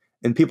me.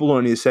 And people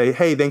don't need to say,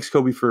 hey, thanks,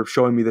 Coby, for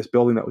showing me this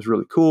building that was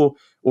really cool,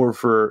 or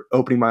for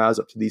opening my eyes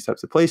up to these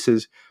types of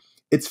places.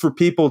 It's for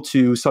people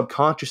to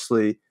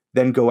subconsciously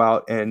then go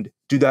out and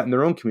do that in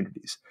their own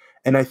communities.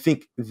 And I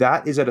think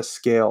that is at a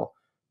scale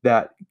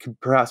that could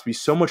perhaps be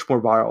so much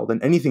more viral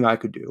than anything I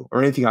could do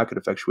or anything I could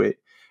effectuate.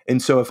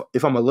 And so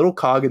if I'm a little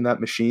cog in that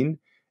machine,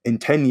 in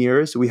 10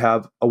 years, we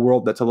have a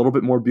world that's a little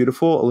bit more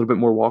beautiful, a little bit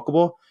more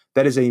walkable.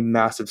 That is a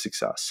massive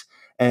success.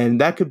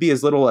 And that could be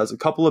as little as a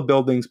couple of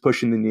buildings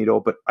pushing the needle.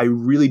 But I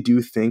really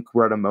do think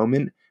we're at a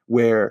moment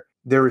where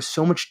there is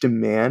so much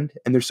demand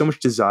and there's so much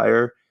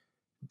desire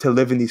to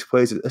live in these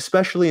places,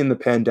 especially in the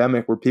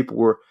pandemic where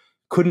people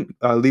couldn't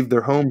leave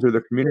their homes or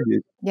their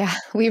communities. Yeah,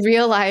 we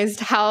realized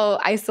how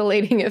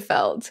isolating it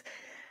felt.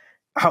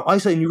 How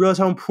isolating, you realize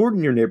how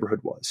important your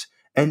neighborhood was.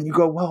 And you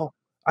go, well,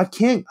 I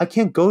can't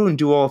go and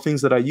do all the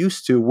things that I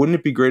used to. Wouldn't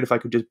it be great if I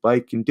could just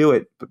bike and do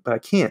it? But I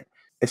can't,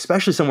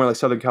 especially somewhere like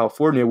Southern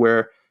California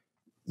where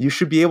you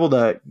should be able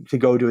to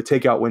go to a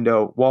takeout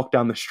window, walk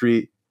down the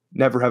street,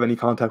 never have any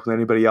contact with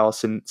anybody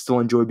else, and still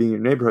enjoy being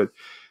in your neighborhood.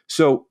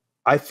 So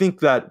I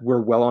think that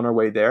we're well on our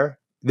way there.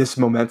 This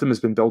momentum has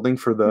been building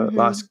for the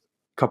last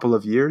couple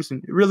of years,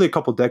 and really a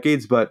couple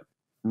decades, but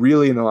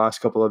really in the last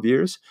couple of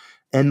years.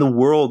 And the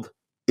world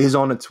is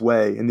on its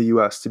way in the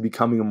US to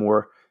becoming a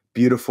more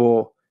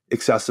beautiful,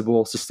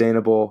 accessible,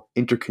 sustainable,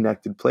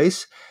 interconnected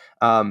place.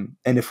 And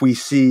if we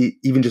see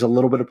even just a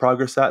little bit of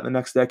progress that in the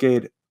next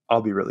decade,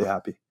 I'll be really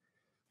happy.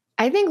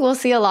 I think we'll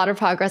see a lot of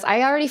progress.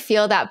 I already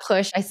feel that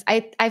push.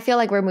 I feel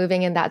like we're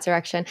moving in that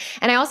direction.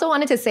 And I also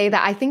wanted to say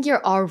that I think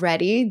you're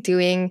already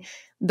doing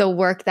the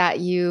work that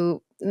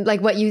you,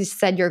 like what you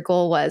said your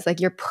goal was, like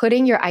you're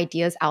putting your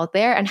ideas out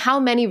there. And how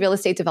many real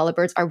estate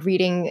developers are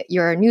reading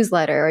your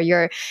newsletter or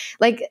your,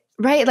 like,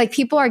 right? Like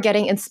people are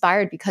getting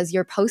inspired because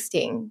you're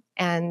posting.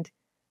 And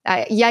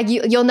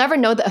you'll never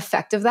know the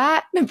effect of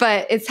that,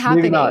 but it's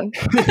happening.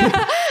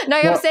 No,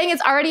 I'm saying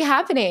it's already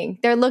happening.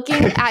 They're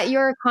looking at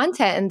your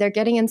content and they're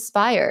getting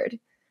inspired.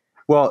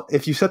 Well,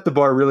 if you set the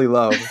bar really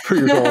low for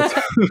your goals,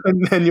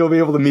 then you'll be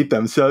able to meet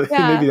them. So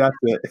maybe that's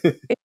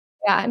it.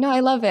 Yeah, no, I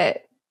love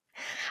it.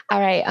 All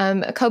right.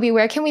 Coby,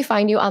 where can we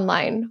find you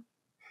online?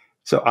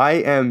 So I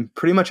am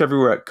pretty much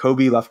everywhere at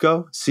Coby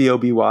Lefko,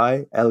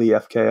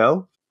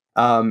 CobyLefko.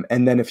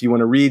 And then if you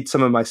want to read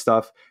some of my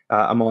stuff,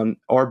 I'm on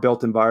Our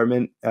Built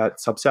Environment at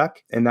Substack.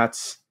 And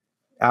that's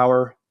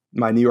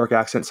my New York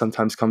accent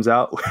sometimes comes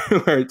out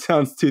where it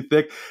sounds too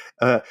thick.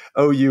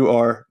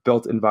 OUR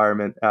Built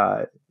Environment.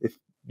 If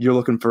you're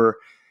looking for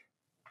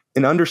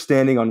an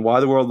understanding on why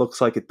the world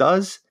looks like it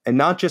does, and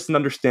not just an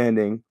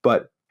understanding,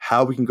 but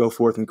how we can go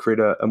forth and create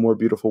a more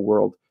beautiful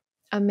world.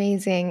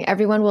 Amazing.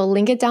 Everyone will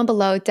link it down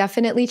below.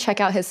 Definitely check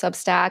out his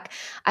Substack.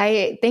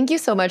 I thank you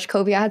so much,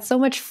 Coby. I had so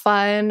much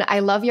fun. I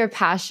love your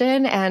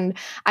passion and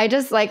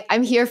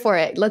I'm here for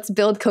it. Let's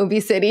build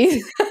Coby City.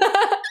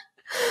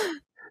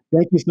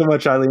 Thank you so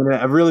much, Eileen.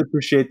 I really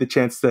appreciate the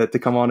chance to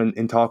come on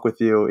and talk with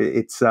you.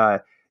 It's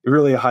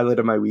really a highlight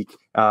of my week.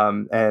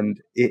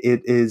 And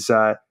it is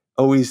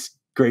always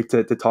great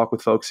to talk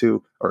with folks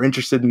who are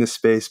interested in this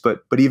space,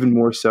 but even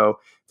more so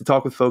to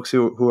talk with folks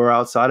who are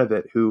outside of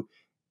it, who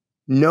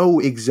know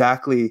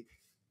exactly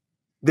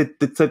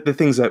the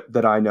things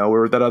that I know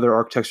or that other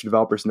architects or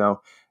developers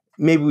know.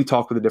 Maybe we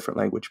talk with a different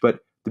language, but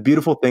the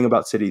beautiful thing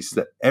about cities is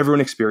that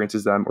everyone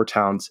experiences them, or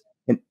towns,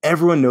 and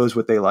everyone knows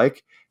what they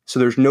like. So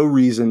there's no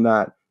reason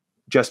that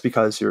just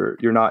because you're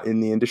not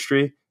in the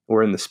industry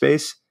or in the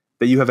space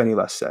that you have any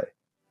less say.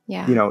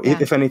 Yeah.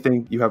 If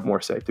anything, you have more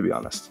say, to be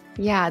honest.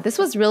 Yeah, this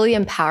was really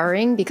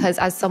empowering because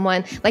as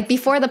someone, like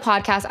before the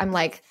podcast, I'm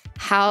like,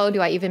 how do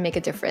I even make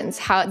a difference?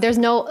 I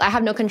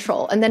have no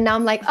control. And then now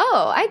I'm like,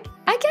 oh,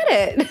 I get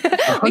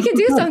it. We can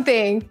do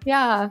something.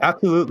 Yeah.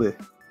 Absolutely.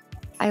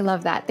 I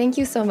love that. Thank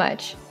you so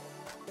much.